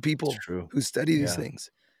religion to people who study these things.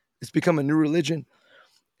 It's become a new religion.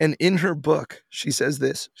 And in her book, she says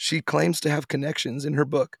this. She claims to have connections in her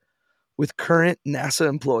book with current NASA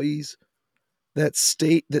employees that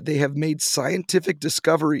state that they have made scientific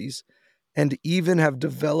discoveries and even have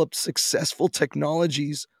developed successful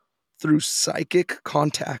technologies through psychic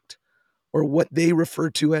contact, or what they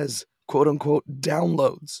refer to as quote unquote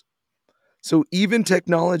downloads. So even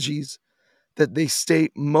technologies that they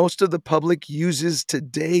state most of the public uses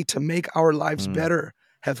today to make our lives better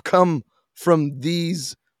have come from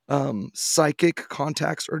these psychic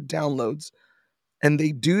contacts or downloads. And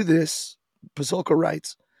they do this, Pasulka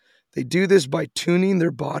writes, they do this by tuning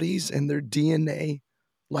their bodies and their DNA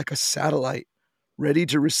like a satellite, ready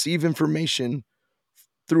to receive information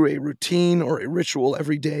through a routine or a ritual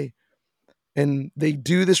every day. And they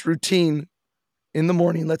do this routine in the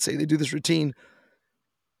morning. Let's say they do this routine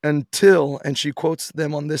until, and she quotes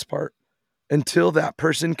them on this part, until that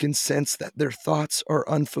person can sense that their thoughts are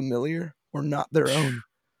unfamiliar or not their own.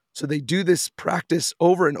 So they do this practice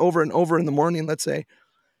over and over and over in the morning, let's say,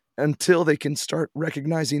 until they can start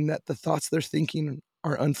recognizing that the thoughts they're thinking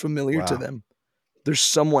are unfamiliar to them. There's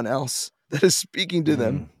someone else that is speaking to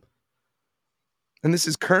them. And this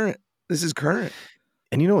is current.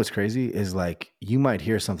 And you know what's crazy is, like, you might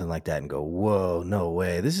hear something like that and go, whoa, no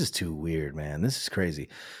way. This is too weird, man. This is crazy.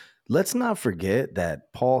 Let's not forget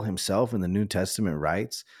that Paul himself in the New Testament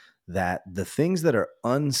writes that the things that are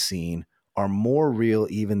unseen are more real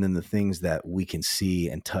even than the things that we can see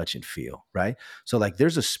and touch and feel, right? So, like,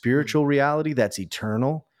 there's a spiritual reality that's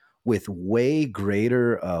eternal with way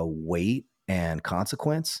greater weight and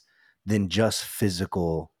consequence than just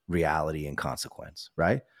physical reality and consequence,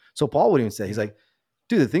 right? So Paul would even say, he's like,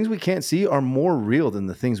 dude, the things we can't see are more real than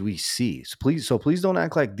the things we see. So please don't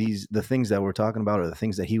act like the things that we're talking about or the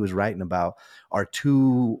things that he was writing about are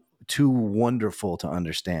too wonderful to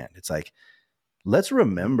understand. It's like, let's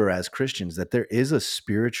remember as Christians that there is a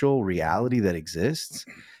spiritual reality that exists.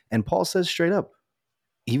 And Paul says straight up,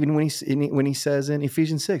 even when he says in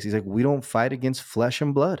Ephesians 6, he's like, we don't fight against flesh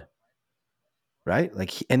and blood, right?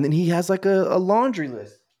 Like, and then he has like a laundry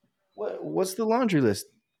list. What's the laundry list?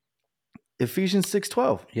 Ephesians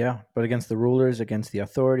 6:12. Yeah, but against the rulers, against the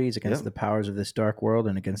authorities, against the powers of this dark world,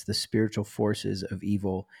 and against the spiritual forces of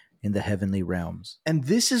evil in the heavenly realms. And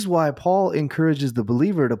this is why Paul encourages the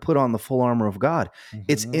believer to put on the full armor of God. Mm-hmm.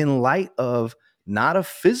 It's in light of not a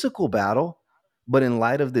physical battle, but in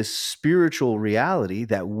light of this spiritual reality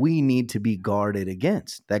that we need to be guarded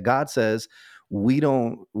against. That God says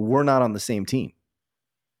we're not on the same team,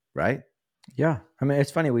 right? Yeah. I mean, it's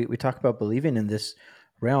funny. We talk about believing in this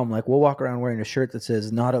realm. Like, we'll walk around wearing a shirt that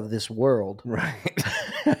says "not of this world," right?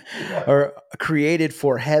 Or created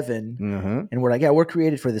for heaven. Mm-hmm. And we're like, yeah, we're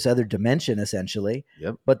created for this other dimension, essentially.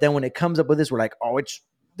 Yep. But then when it comes up with this, we're like, oh,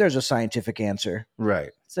 there's a scientific answer.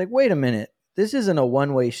 Right. It's like, wait a minute, this isn't a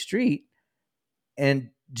one-way street. And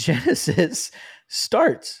Genesis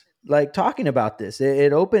starts like talking about this.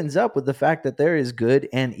 It opens up with the fact that there is good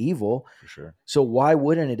and evil. For sure. So why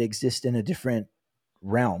wouldn't it exist in a different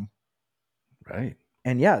realm? Right.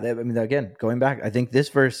 And yeah, I mean, again, going back, I think this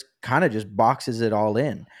verse kind of just boxes it all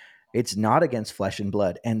in. It's not against flesh and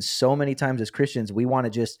blood. And so many times as Christians, we want to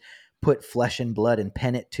just put flesh and blood and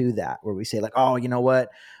pen it to that, where we say like, oh, you know what?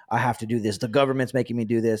 I have to do this. The government's making me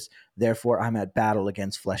do this. Therefore, I'm at battle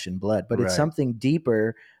against flesh and blood. But it's Right. something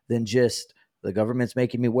deeper than just the government's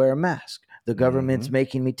making me wear a mask. The government's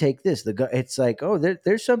making me take this. It's like, oh,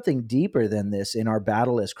 there's something deeper than this in our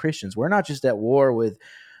battle as Christians. We're not just at war with,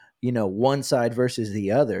 one side versus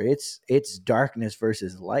the other. It's darkness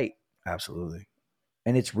versus light. Absolutely.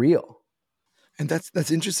 And it's real. And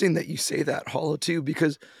that's interesting that you say that, Hollow, too,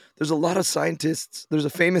 because there's a lot of scientists. There's a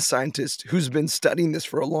famous scientist who's been studying this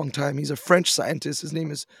for a long time. He's a French scientist. His name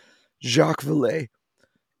is Jacques Vallée,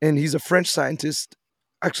 and he's a French scientist.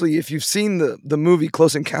 Actually, if you've seen the movie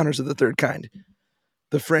Close Encounters of the Third Kind,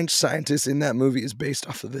 the French scientist in that movie is based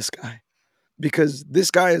off of this guy, because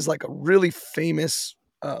this guy is like a really famous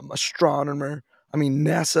astronomer. I mean,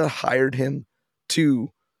 NASA hired him to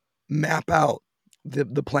map out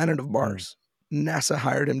the planet of Mars. NASA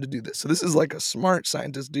hired him to do this. So this is like a smart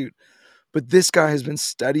scientist dude. But this guy has been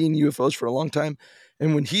studying UFOs for a long time.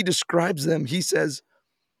 And when he describes them, he says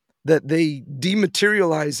that they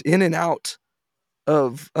dematerialize in and out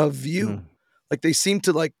of view. Like they seem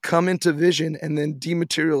to like come into vision and then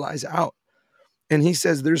dematerialize out. And he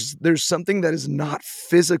says there's something that is not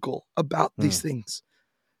physical about these things.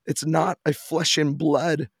 It's not a flesh and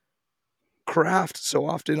blood craft so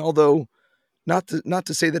often, although not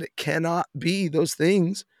to say that it cannot be those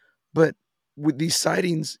things, but with these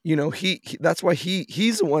sightings, he that's why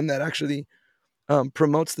he's the one that actually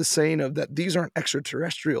promotes the saying of that these aren't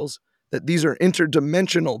extraterrestrials, that these are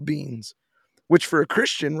interdimensional beings, which for a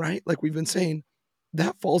Christian, right, like we've been saying,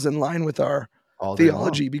 that falls in line with our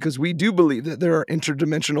theology, because we do believe that there are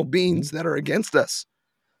interdimensional beings that are against us,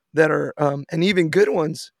 that are and even good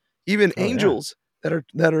ones, even angels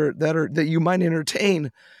that you might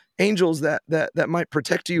entertain. Angels that might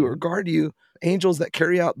protect you or guard you, angels that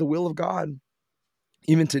carry out the will of God.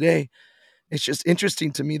 Even today, it's just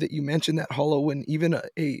interesting to me that you mentioned that, Hollow, when even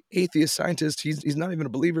a atheist scientist, he's not even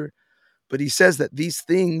a believer, but he says that these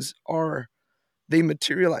things they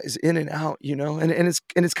materialize in and out, and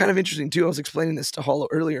it's kind of interesting too. I was explaining this to Hollow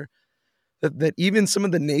earlier, that even some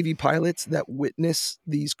of the Navy pilots that witness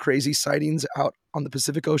these crazy sightings out on the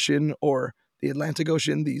Pacific Ocean or the Atlantic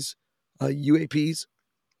Ocean, these UAPs,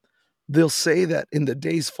 they'll say that in the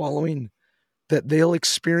days following that they'll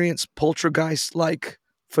experience poltergeist-like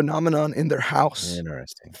phenomenon in their house.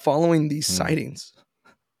 Interesting. Following these sightings.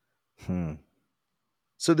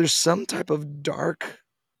 So there's some type of dark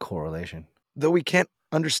correlation. Though we can't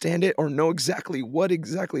understand it or know exactly what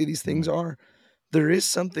exactly these things are, there is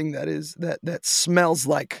something that smells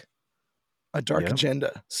like a dark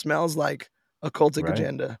agenda, smells like a cultic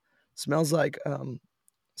agenda, smells like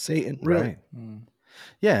Satan, really. Right.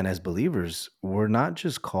 Yeah, and as believers, we're not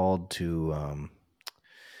just called to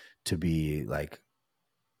be like,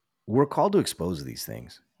 we're called to expose these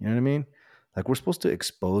things. You know what I mean? Like we're supposed to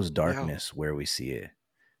expose darkness where we see it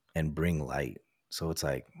and bring light. So it's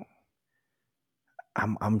like,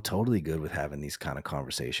 I'm totally good with having these kind of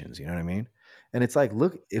conversations. You know what I mean? And it's like,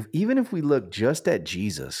 look, even if we look just at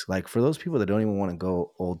Jesus, like for those people that don't even want to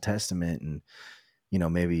go Old Testament and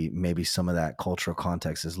maybe some of that cultural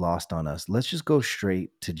context is lost on us. Let's just go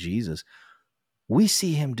straight to Jesus. We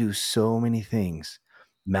see him do so many things.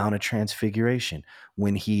 Mount of Transfiguration,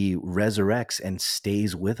 when he resurrects and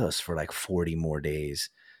stays with us for like 40 more days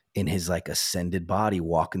in his like ascended body,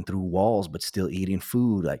 walking through walls, but still eating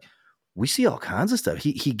food. Like we see all kinds of stuff.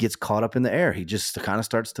 He gets caught up in the air. He just kind of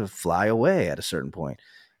starts to fly away at a certain point.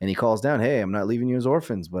 And he calls down, hey, I'm not leaving you as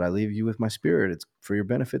orphans, but I leave you with my spirit. It's for your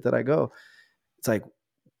benefit that I go. It's like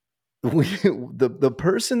the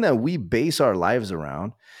person that we base our lives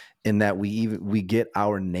around and that we get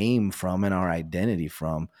our name from and our identity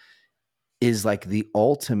from is like the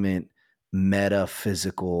ultimate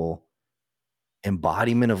metaphysical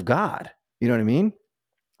embodiment of God. You know what I mean?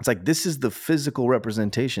 It's like this is the physical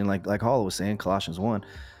representation, like Hollow was saying, Colossians 1.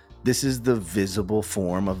 This is the visible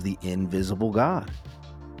form of the invisible God.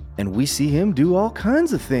 And we see him do all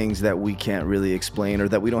kinds of things that we can't really explain or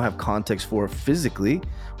that we don't have context for physically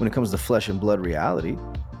when it comes to flesh and blood reality.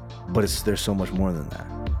 But there's so much more than that.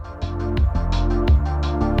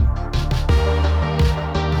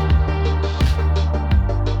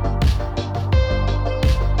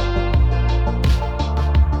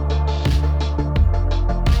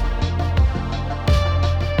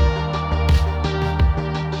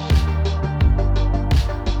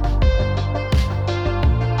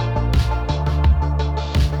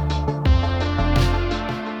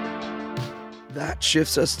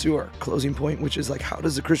 Shifts us to our closing point, which is like, how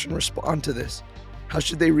does a Christian respond to this? How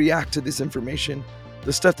should they react to this information?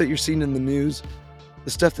 The stuff that you're seeing in the news, the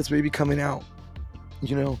stuff that's maybe coming out,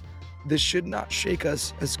 this should not shake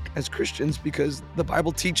us as Christians, because the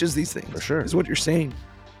Bible teaches these things. For sure. Is what you're saying.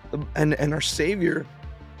 And our Savior,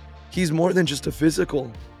 he's more than just a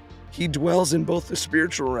physical. He dwells in both the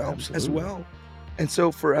spiritual realm as well. And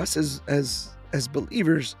so for us as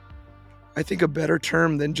believers, I think a better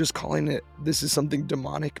term than just calling it this is something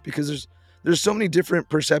demonic, because there's so many different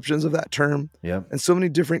perceptions of that term. Yep. And so many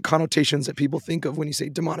different connotations that people think of when you say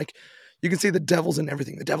demonic. You can say the devil's in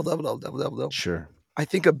everything. The devil. Sure. I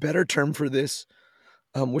think a better term for this,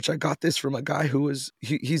 which I got this from a guy who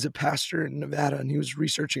he's a pastor in Nevada, and he was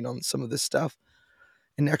researching on some of this stuff,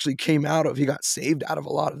 and actually he got saved out of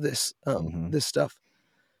a lot of this this stuff,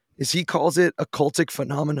 is he calls it a cultic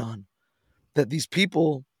phenomenon, that these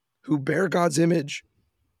people who bear God's image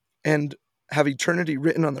and have eternity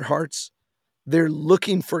written on their hearts, they're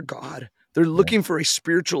looking for God. They're looking for a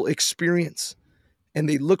spiritual experience, and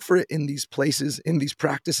they look for it in these places, in these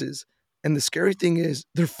practices. And the scary thing is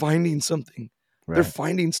they're finding something. Right. They're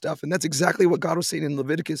finding stuff. And that's exactly what God was saying in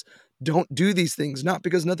Leviticus. Don't do these things, not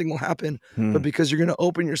because nothing will happen, but because you're going to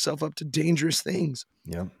open yourself up to dangerous things.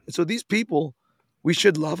 Yeah. And so these people, we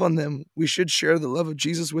should love on them. We should share the love of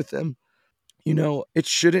Jesus with them. You know, it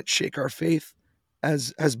shouldn't shake our faith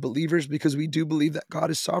as believers, because we do believe that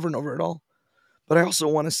God is sovereign over it all. But I also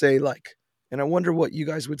want to say, like, and I wonder what you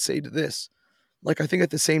guys would say to this. Like, I think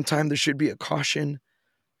at the same time, there should be a caution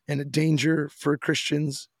and a danger for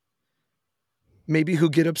Christians, maybe who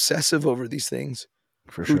get obsessive over these things,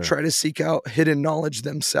 who try to seek out hidden knowledge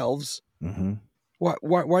themselves. Mm-hmm.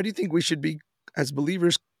 Why do you think we should be, as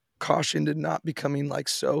believers, cautioned in not becoming like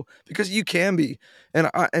so? Because you can be,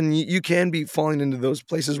 and you can be falling into those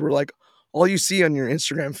places where, like, all you see on your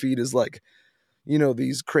Instagram feed is, like, you know,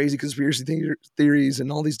 these crazy conspiracy theories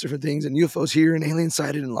and all these different things, and UFOs here and alien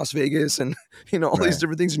sighted in Las Vegas, and, you know, all these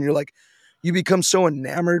different things. And you're like, you become so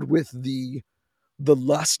enamored with the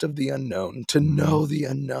lust of the unknown, to know the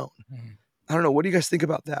unknown. I don't know. What do you guys think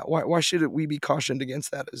about that? Why should we be cautioned against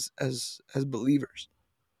that as believers?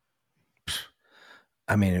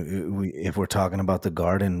 I mean, if we're talking about the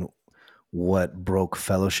garden, what broke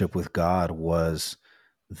fellowship with God was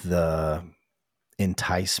the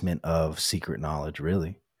enticement of secret knowledge.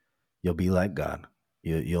 Really, you'll be like God.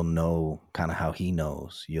 You'll know kind of how He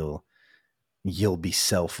knows. You'll be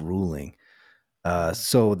self-ruling.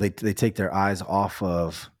 So they take their eyes off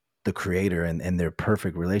of the Creator and their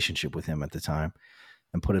perfect relationship with Him at the time,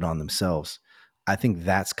 and put it on themselves. I think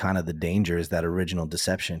that's kind of the danger, is that original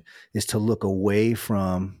deception, is to look away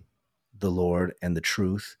from the Lord and the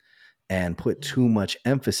truth and put too much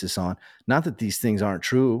emphasis on, not that these things aren't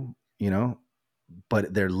true, you know,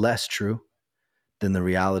 but they're less true than the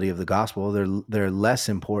reality of the gospel. They're less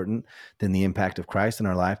important than the impact of Christ in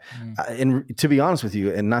our life. And to be honest with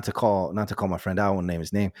you, and not to call my friend out, I won't name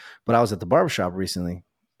his name, but I was at the barbershop recently,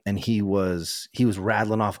 and he was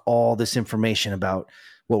rattling off all this information about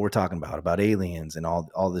what we're talking about aliens and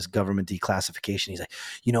all this government declassification. He's like,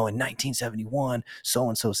 you know, in 1971,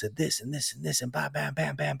 so-and-so said this and this and this, and bam, bam,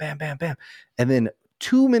 bam, bam, bam, bam, bam. And then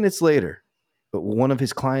 2 minutes later, one of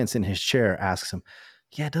his clients in his chair asks him,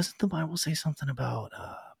 yeah, doesn't the Bible say something about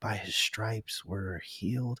by his stripes we're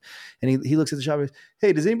healed? And he looks at the shop and goes,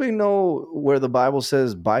 hey, does anybody know where the Bible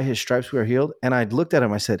says by his stripes we are healed? And I looked at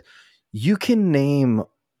him, I said, you can name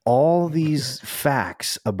all these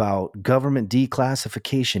facts about government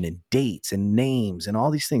declassification and dates and names and all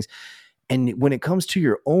these things, and when it comes to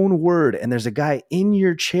your own word, and there's a guy in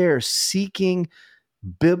your chair seeking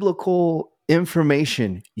biblical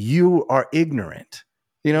information, you are ignorant.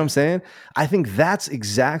 You know what I'm saying? I think that's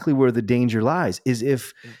exactly where the danger lies, is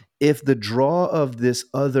if the draw of this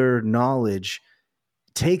other knowledge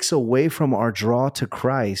takes away from our draw to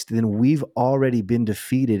Christ, then we've already been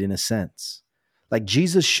defeated in a sense. Like,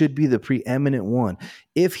 Jesus should be the preeminent one.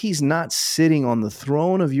 If He's not sitting on the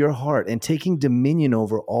throne of your heart and taking dominion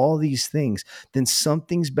over all these things, then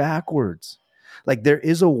something's backwards. Like, there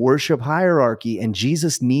is a worship hierarchy, and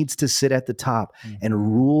Jesus needs to sit at the top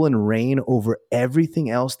and rule and reign over everything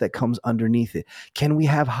else that comes underneath it. Can we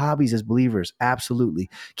have hobbies as believers? Absolutely.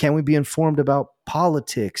 Can we be informed about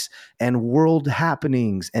politics and world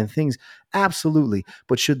happenings and things? Absolutely.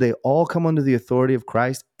 But should they all come under the authority of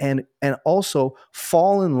Christ and also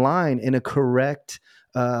fall in line in a correct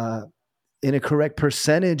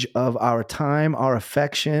percentage of our time, our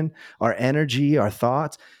affection, our energy, our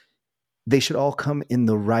thoughts? They should all come in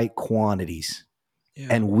the right quantities. Yeah.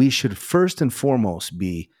 And we should first and foremost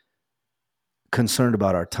be concerned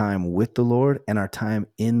about our time with the Lord and our time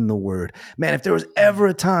in the Word. Man, if there was ever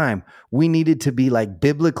a time we needed to be like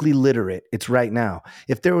biblically literate, it's right now.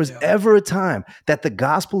 If there was ever a time that the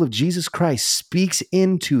gospel of Jesus Christ speaks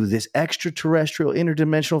into this extraterrestrial,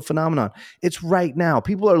 interdimensional phenomenon, it's right now.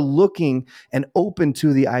 People are looking and open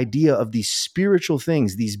to the idea of these spiritual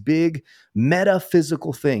things, these big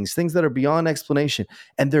metaphysical things that are beyond explanation,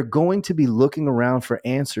 and they're going to be looking around for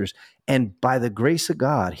answers. And by the grace of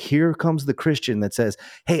God, here comes the Christian that says,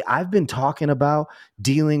 hey, I've been talking about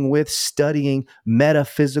dealing with, studying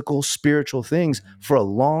metaphysical, spiritual things for a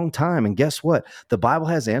long time. And guess what? The Bible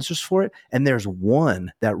has answers for it. And there's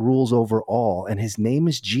one that rules over all. And his name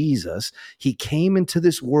is Jesus. He came into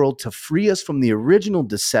this world to free us from the original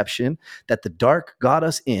deception that the dark got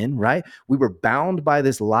us in, right? We were bound by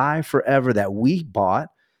this lie forever that we bought,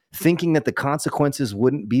 thinking that the consequences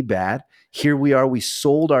wouldn't be bad. Here we are. We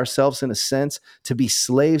sold ourselves in a sense to be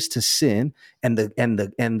slaves to sin, and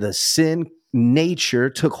the sin nature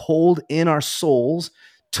took hold in our souls,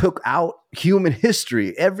 took out human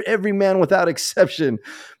history. Every man without exception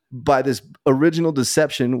by this original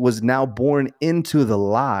deception was now born into the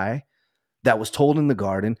lie that was told in the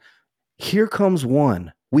garden. Here comes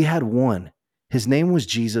one. We had one. His name was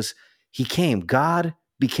Jesus. He came. God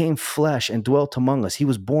became flesh and dwelt among us. He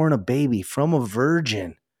was born a baby from a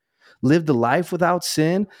virgin, lived a life without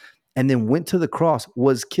sin, and then went to the cross,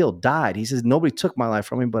 was killed, died. He says, nobody took my life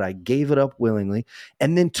from me, but I gave it up willingly,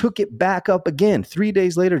 and then took it back up again. 3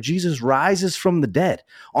 days later, Jesus rises from the dead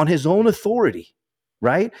on his own authority,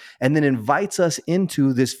 right? And then invites us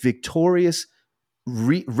into this victorious,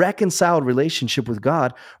 reconciled relationship with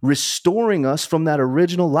God, restoring us from that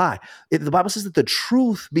original lie. The Bible says that the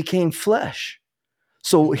truth became flesh.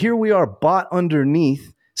 So here we are, bought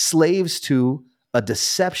underneath, slaves to a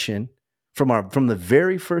deception from the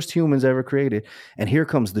very first humans ever created. And here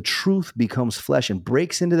comes the truth becomes flesh and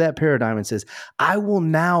breaks into that paradigm and says, I will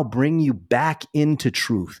now bring you back into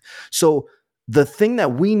truth. So the thing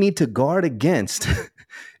that we need to guard against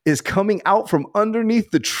is coming out from underneath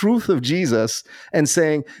the truth of Jesus and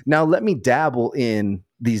saying, now let me dabble in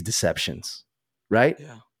these deceptions, right?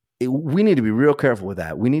 Yeah. We need to be real careful with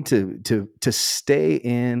that. We need to stay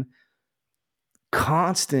in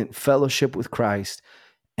constant fellowship with Christ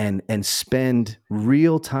and spend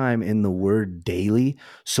real time in the Word daily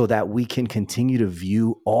so that we can continue to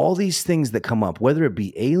view all these things that come up, whether it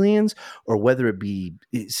be aliens or whether it be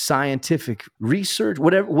scientific research,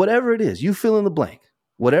 whatever it is, you fill in the blank,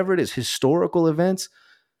 whatever it is, historical events,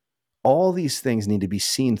 all these things need to be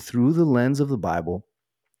seen through the lens of the Bible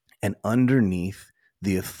and underneath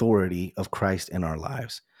the authority of Christ in our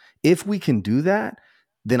lives. If we can do that,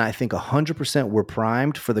 then I think 100% we're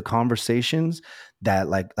primed for the conversations that,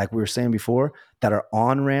 like we were saying before, that are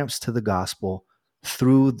on-ramps to the gospel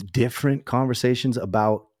through different conversations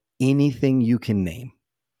about anything you can name.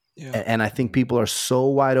 Yeah. And I think people are so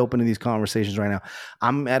wide open to these conversations right now.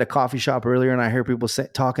 I'm at a coffee shop earlier and I hear people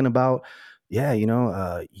talking about,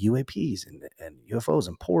 UAPs and UFOs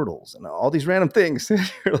and portals and all these random things.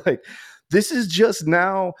 You're like, this is just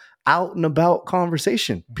now out and about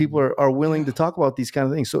conversation. People are willing to talk about these kind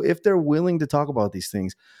of things. So if they're willing to talk about these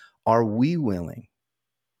things, are we willing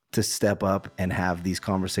to step up and have these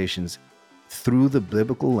conversations through the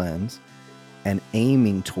biblical lens and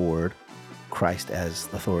aiming toward Christ as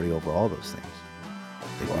authority over all those things? I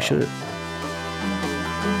think we should.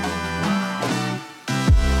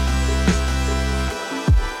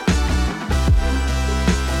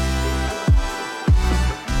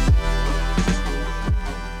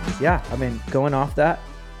 Yeah, I mean, going off that,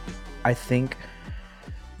 I think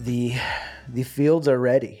the fields are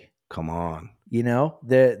ready. Come on. You know,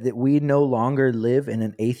 that we no longer live in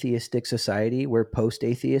an atheistic society. We're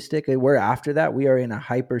post-atheistic. We're after that. We are in a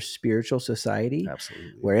hyper-spiritual society.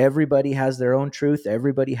 Absolutely. Where everybody has their own truth.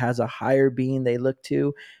 Everybody has a higher being they look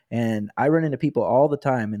to. And I run into people all the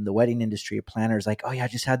time in the wedding industry, planners like, oh yeah, I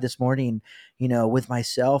just had this morning, with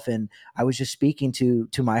myself, and I was just speaking to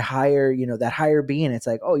my higher, that higher being. It's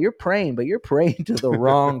like, oh, you're praying, but you're praying to the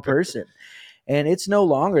wrong person. And it's no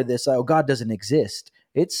longer this, oh, God doesn't exist.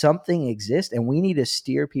 It's something exists, and we need to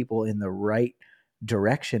steer people in the right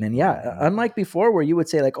direction. And yeah, unlike before where you would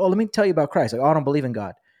say like, oh, let me tell you about Christ. Like, oh, I don't believe in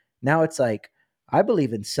God. Now it's like, I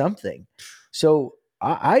believe in something. So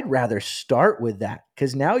I'd rather start with that,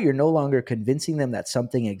 because now you're no longer convincing them that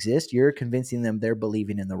something exists. You're convincing them they're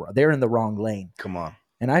believing they're in the wrong lane. Come on.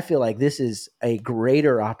 And I feel like this is a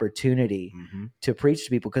greater opportunity to preach to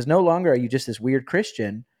people, because no longer are you just this weird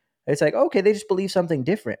Christian. It's like, okay, they just believe something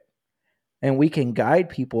different. And we can guide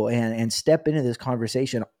people and step into this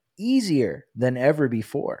conversation easier than ever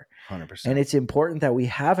before. 100%. And it's important that we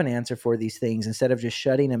have an answer for these things instead of just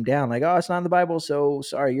shutting them down. Like, oh, it's not in the Bible, so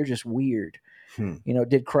sorry, you're just weird.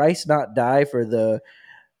 Did Christ not die for the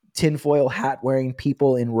tinfoil hat wearing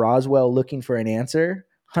people in Roswell looking for an answer?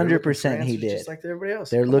 100% he did. Just like everybody else.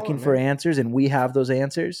 They're looking for answers, and we have those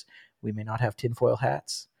answers. We may not have tinfoil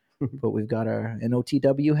hats, but we've got our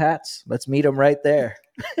NOTW hats. Let's meet them right there.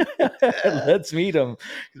 Let's meet them.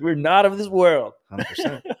 We're not of this world.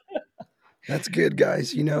 100%. That's good,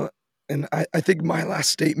 guys. And I think my last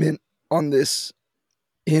statement on this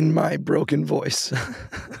in my broken voice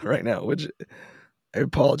right now, which I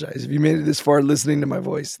apologize. If you made it this far listening to my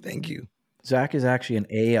voice, thank you. Zach is actually an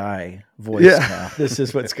AI voice now. This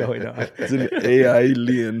is what's going on. It's an AI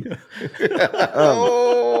alien.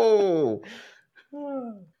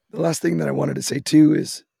 The last thing that I wanted to say too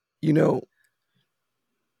is,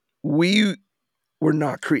 we were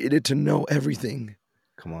not created to know everything.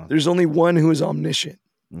 Come on. There's only one who is omniscient,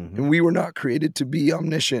 and we were not created to be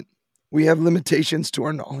omniscient. We have limitations to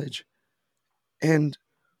our knowledge, and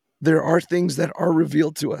there are things that are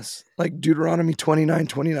revealed to us, like Deuteronomy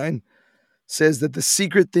 29:29 says that the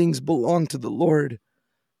secret things belong to the Lord,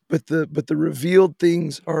 but the revealed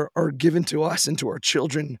things are given to us and to our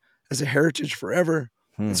children as a heritage forever.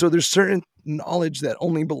 And so there's certain knowledge that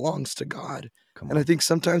only belongs to God. And I think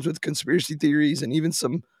sometimes with conspiracy theories and even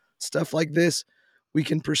some stuff like this, we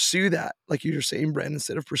can pursue that, like you were saying, Brent,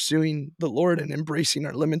 instead of pursuing the Lord and embracing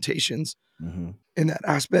our limitations in that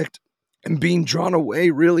aspect and being drawn away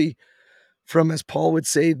really from, as Paul would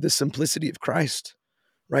say, the simplicity of Christ,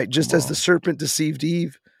 right? Just as the serpent deceived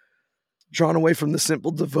Eve, drawn away from the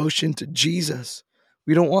simple devotion to Jesus.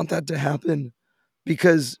 We don't want that to happen,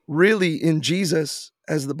 because really in Jesus,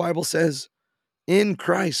 as the Bible says, in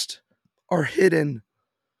Christ are hidden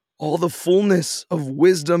all the fullness of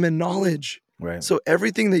wisdom and knowledge. Right. So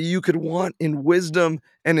everything that you could want in wisdom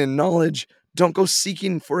and in knowledge, don't go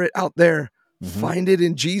seeking for it out there. Find it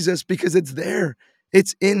in Jesus, because it's there.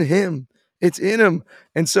 It's in him. It's in him.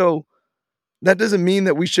 And so that doesn't mean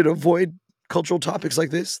that we should avoid cultural topics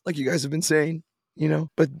like this, like you guys have been saying,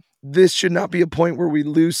 but this should not be a point where we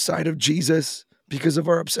lose sight of Jesus because of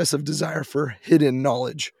our obsessive desire for hidden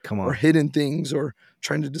knowledge or hidden things, or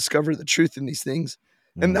trying to discover the truth in these things.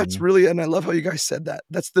 And that's really, and I love how you guys said that.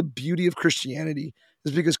 That's the beauty of Christianity,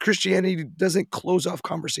 is because Christianity doesn't close off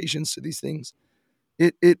conversations to these things.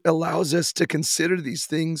 It allows us to consider these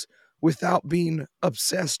things without being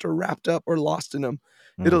obsessed or wrapped up or lost in them.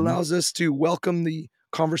 It allows us to welcome the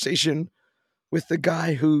conversation with the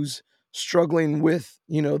guy who's struggling with,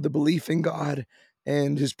 the belief in God,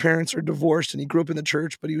 and his parents are divorced and he grew up in the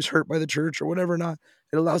church, but he was hurt by the church or whatever not.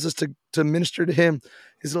 It allows us to minister to him.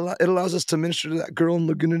 It allows us to minister to that girl in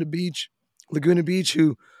Laguna Beach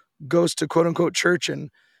who goes to quote unquote church, and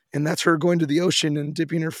that's her going to the ocean and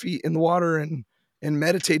dipping her feet in the water and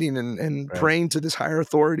meditating and praying to this higher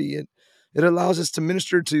authority. It allows us to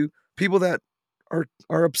minister to people that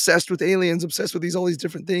are obsessed with aliens, obsessed with all these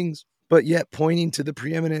different things, but yet pointing to the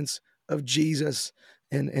preeminence of Jesus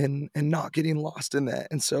and not getting lost in that.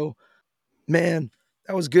 And so, man,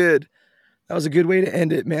 that was good. That was a good way to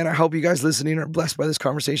end it, man. I hope you guys listening are blessed by this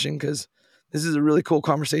conversation, because this is a really cool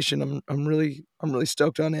conversation. I'm really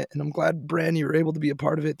stoked on it, and I'm glad, Bran, you were able to be a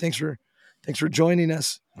part of it. Thanks for joining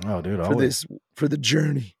us. Oh, dude, for the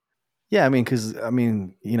journey. Yeah, because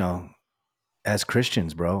as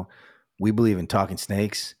Christians, bro, we believe in talking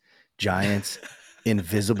snakes, giants,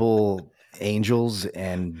 invisible angels,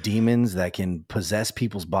 and demons that can possess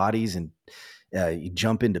people's bodies, and you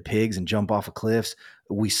jump into pigs and jump off of cliffs.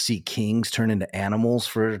 We see kings turn into animals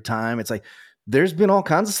for a time. It's like there's been all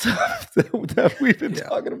kinds of stuff that we've been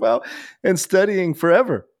talking about and studying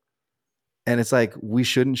forever. And it's like we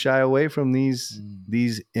shouldn't shy away from these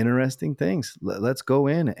interesting things. Let's go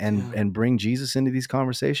in and bring Jesus into these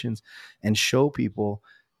conversations and show people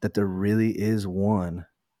that there really is one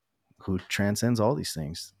who transcends all these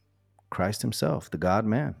things, Christ himself, the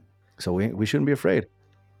God-man. So we shouldn't be afraid.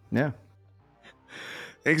 Yeah.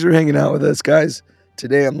 Thanks for hanging out with us, guys,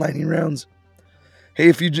 today on Lightning Rounds. Hey,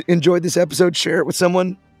 if you enjoyed this episode, share it with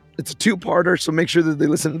someone. It's a two-parter, so make sure that they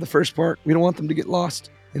listen to the first part. We don't want them to get lost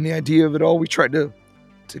in the idea of it all. We tried to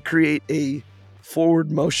create a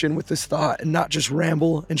forward motion with this thought and not just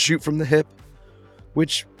ramble and shoot from the hip,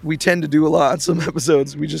 which we tend to do a lot on some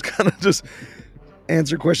episodes. We just kind of just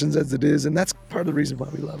answer questions as it is. And that's part of the reason why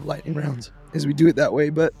we love Lightning Rounds, is we do it that way.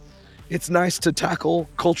 But it's nice to tackle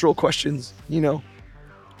cultural questions.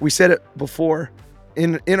 We said it before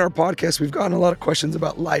in our podcast, we've gotten a lot of questions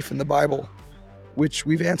about life in the Bible. which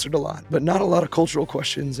we've answered a lot, but not a lot of cultural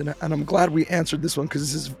questions. And I'm glad we answered this one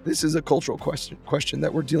because this is a cultural question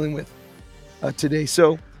that we're dealing with today.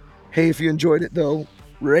 So, hey, if you enjoyed it though,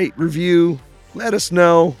 rate, review, let us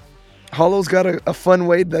know. Hollow's got a fun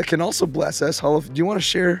way that can also bless us. Hollow, do you want to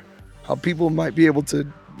share how people might be able to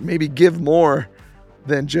maybe give more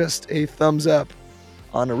than just a thumbs up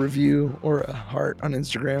on a review or a heart on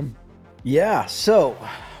Instagram? Yeah, so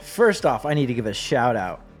first off, I need to give a shout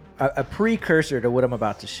out, a precursor to what I'm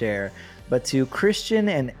about to share, but to Christian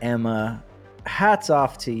and Emma, hats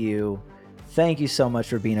off to you. Thank you so much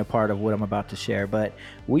for being a part of what I'm about to share. But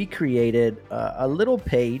we created a little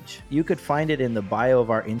page. You could find it in the bio of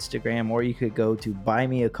our Instagram, or you could go to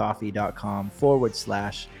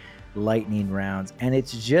buymeacoffee.com/lightning rounds. And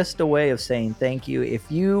it's just a way of saying thank you.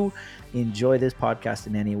 If you enjoy this podcast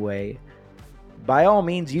in any way, by all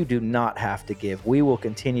means, you do not have to give. We will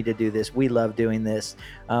continue to do this. We love doing this.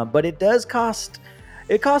 But it does cost...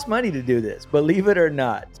 It costs money to do this, believe it or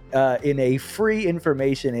not. In a free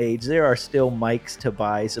information age, there are still mics to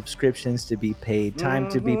buy, subscriptions to be paid, time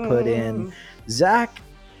to be put in. Zach,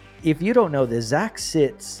 if you don't know this, Zach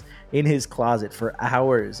sits in his closet for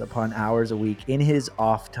hours upon hours a week in his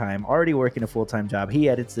off time, already working a full-time job. He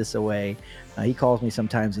edits this away. He calls me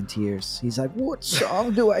sometimes in tears. He's like, what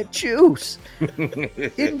song do I choose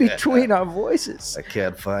in between our voices? I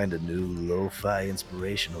can't find a new lo-fi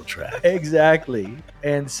inspirational track. Exactly.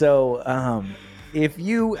 And so if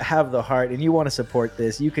you have the heart and you want to support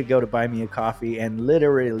this, you could go to Buy Me a Coffee and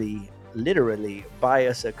literally buy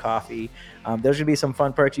us a coffee. There's gonna be some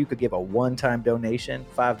fun perks. You could give a one-time donation,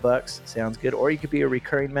 $5, sounds good, or you could be a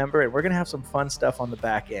recurring member, and we're gonna have some fun stuff on the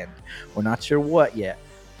back end. We're not sure what yet,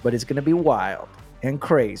 but it's gonna be wild and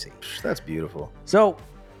crazy. That's beautiful. So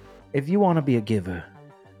if you want to be a giver,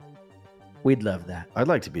 we'd love that. I'd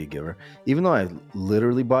like to be a giver. Even though I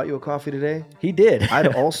literally bought you a coffee today. He did.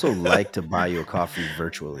 I'd also like to buy you a coffee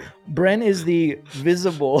virtually. Bren is the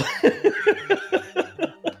visible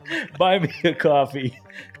Buy Me a Coffee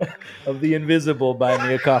of the invisible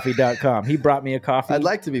buymeacoffee.com. He brought me a coffee. I'd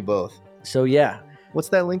like to be both. So yeah. What's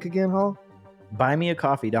that link again, Hall?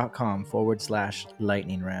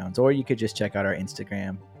 buymeacoffee.com/lightning rounds. Or you could just check out our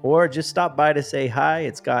Instagram, or just stop by to say hi.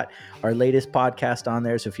 It's got our latest podcast on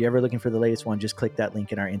there. So if you're ever looking for the latest one, just click that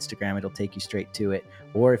link in our Instagram. It'll take you straight to it.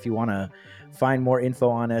 Or if you want to find more info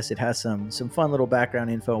on us, it has some fun little background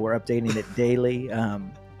info. We're updating it daily.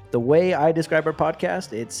 The way I describe our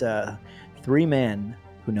podcast, it's three men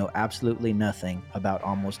who know absolutely nothing about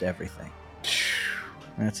almost everything.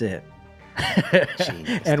 That's it.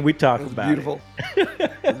 And we talk about beautiful.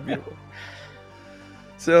 It's beautiful.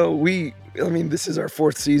 So this is our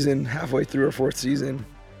fourth season, halfway through our fourth season.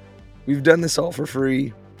 We've done this all for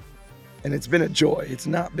free, and it's been a joy. It's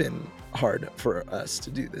not been hard for us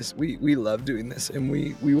to do this. We love doing this, and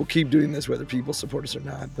we will keep doing this whether people support us or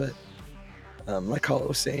not. But like Hollow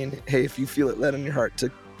was saying, hey, if you feel it led on your heart to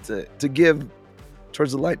give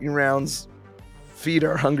towards the lightning rounds, feed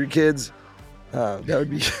our hungry kids, that would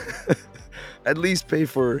be at least pay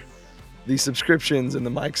for the subscriptions and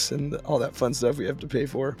the mics and all that fun stuff we have to pay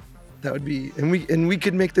for. That would be, and we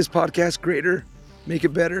could make this podcast greater, make it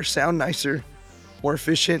better, sound nicer, more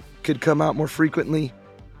efficient, could come out more frequently,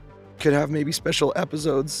 could have maybe special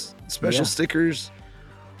episodes, special stickers,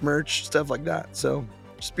 merch, stuff like that. So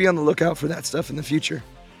just be on the lookout for that stuff in the future.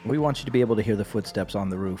 We want you to be able to hear the footsteps on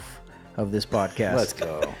the roof of this podcast. Let's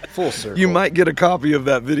go. Full circle. You might get a copy of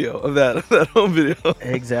that video, of that home video.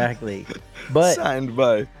 Exactly. But signed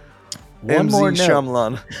by one MZ more note.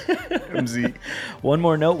 Shyamalan. MZ. One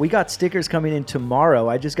more note. We got stickers coming in tomorrow.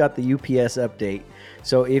 I just got the UPS update.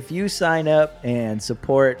 So if you sign up and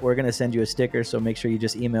support, we're going to send you a sticker. So make sure you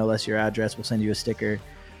just email us your address. We'll send you a sticker.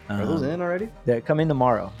 Are those in already? They're coming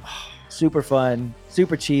tomorrow. Super fun,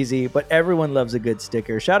 super cheesy, but everyone loves a good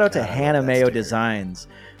sticker. Shout out to Hannah Mayo Designs.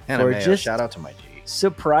 Hannah Mayo, just shout out to my G.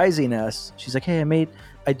 Surprising us. She's like, hey,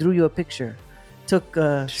 I drew you a picture. Took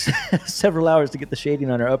several hours to get the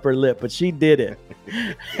shading on her upper lip, but she did it.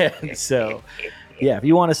 And so, yeah, if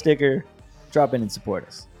you want a sticker, drop in and support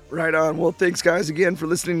us. Right on. Well, thanks, guys, again for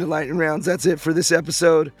listening to Lightning Rounds. That's it for this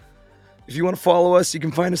episode. If you want to follow us, you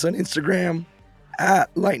can find us on Instagram at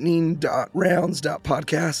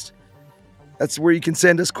lightning.rounds.podcast. That's where you can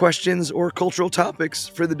send us questions or cultural topics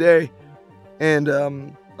for the day. And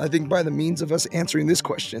I think by the means of us answering this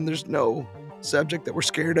question, there's no subject that we're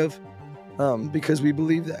scared of, because we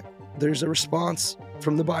believe that there's a response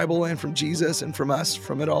from the Bible and from Jesus and from us,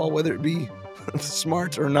 from it all, whether it be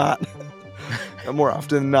smart or not, more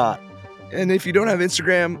often than not. And if you don't have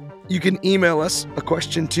Instagram, you can email us a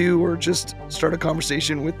question too, or just start a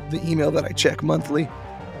conversation with the email that I check monthly.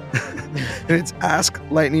 And it's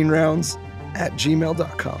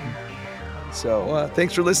asklightningrounds@gmail.com. So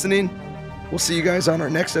thanks for listening. We'll see you guys on our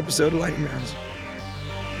next episode of Lightning Rounds.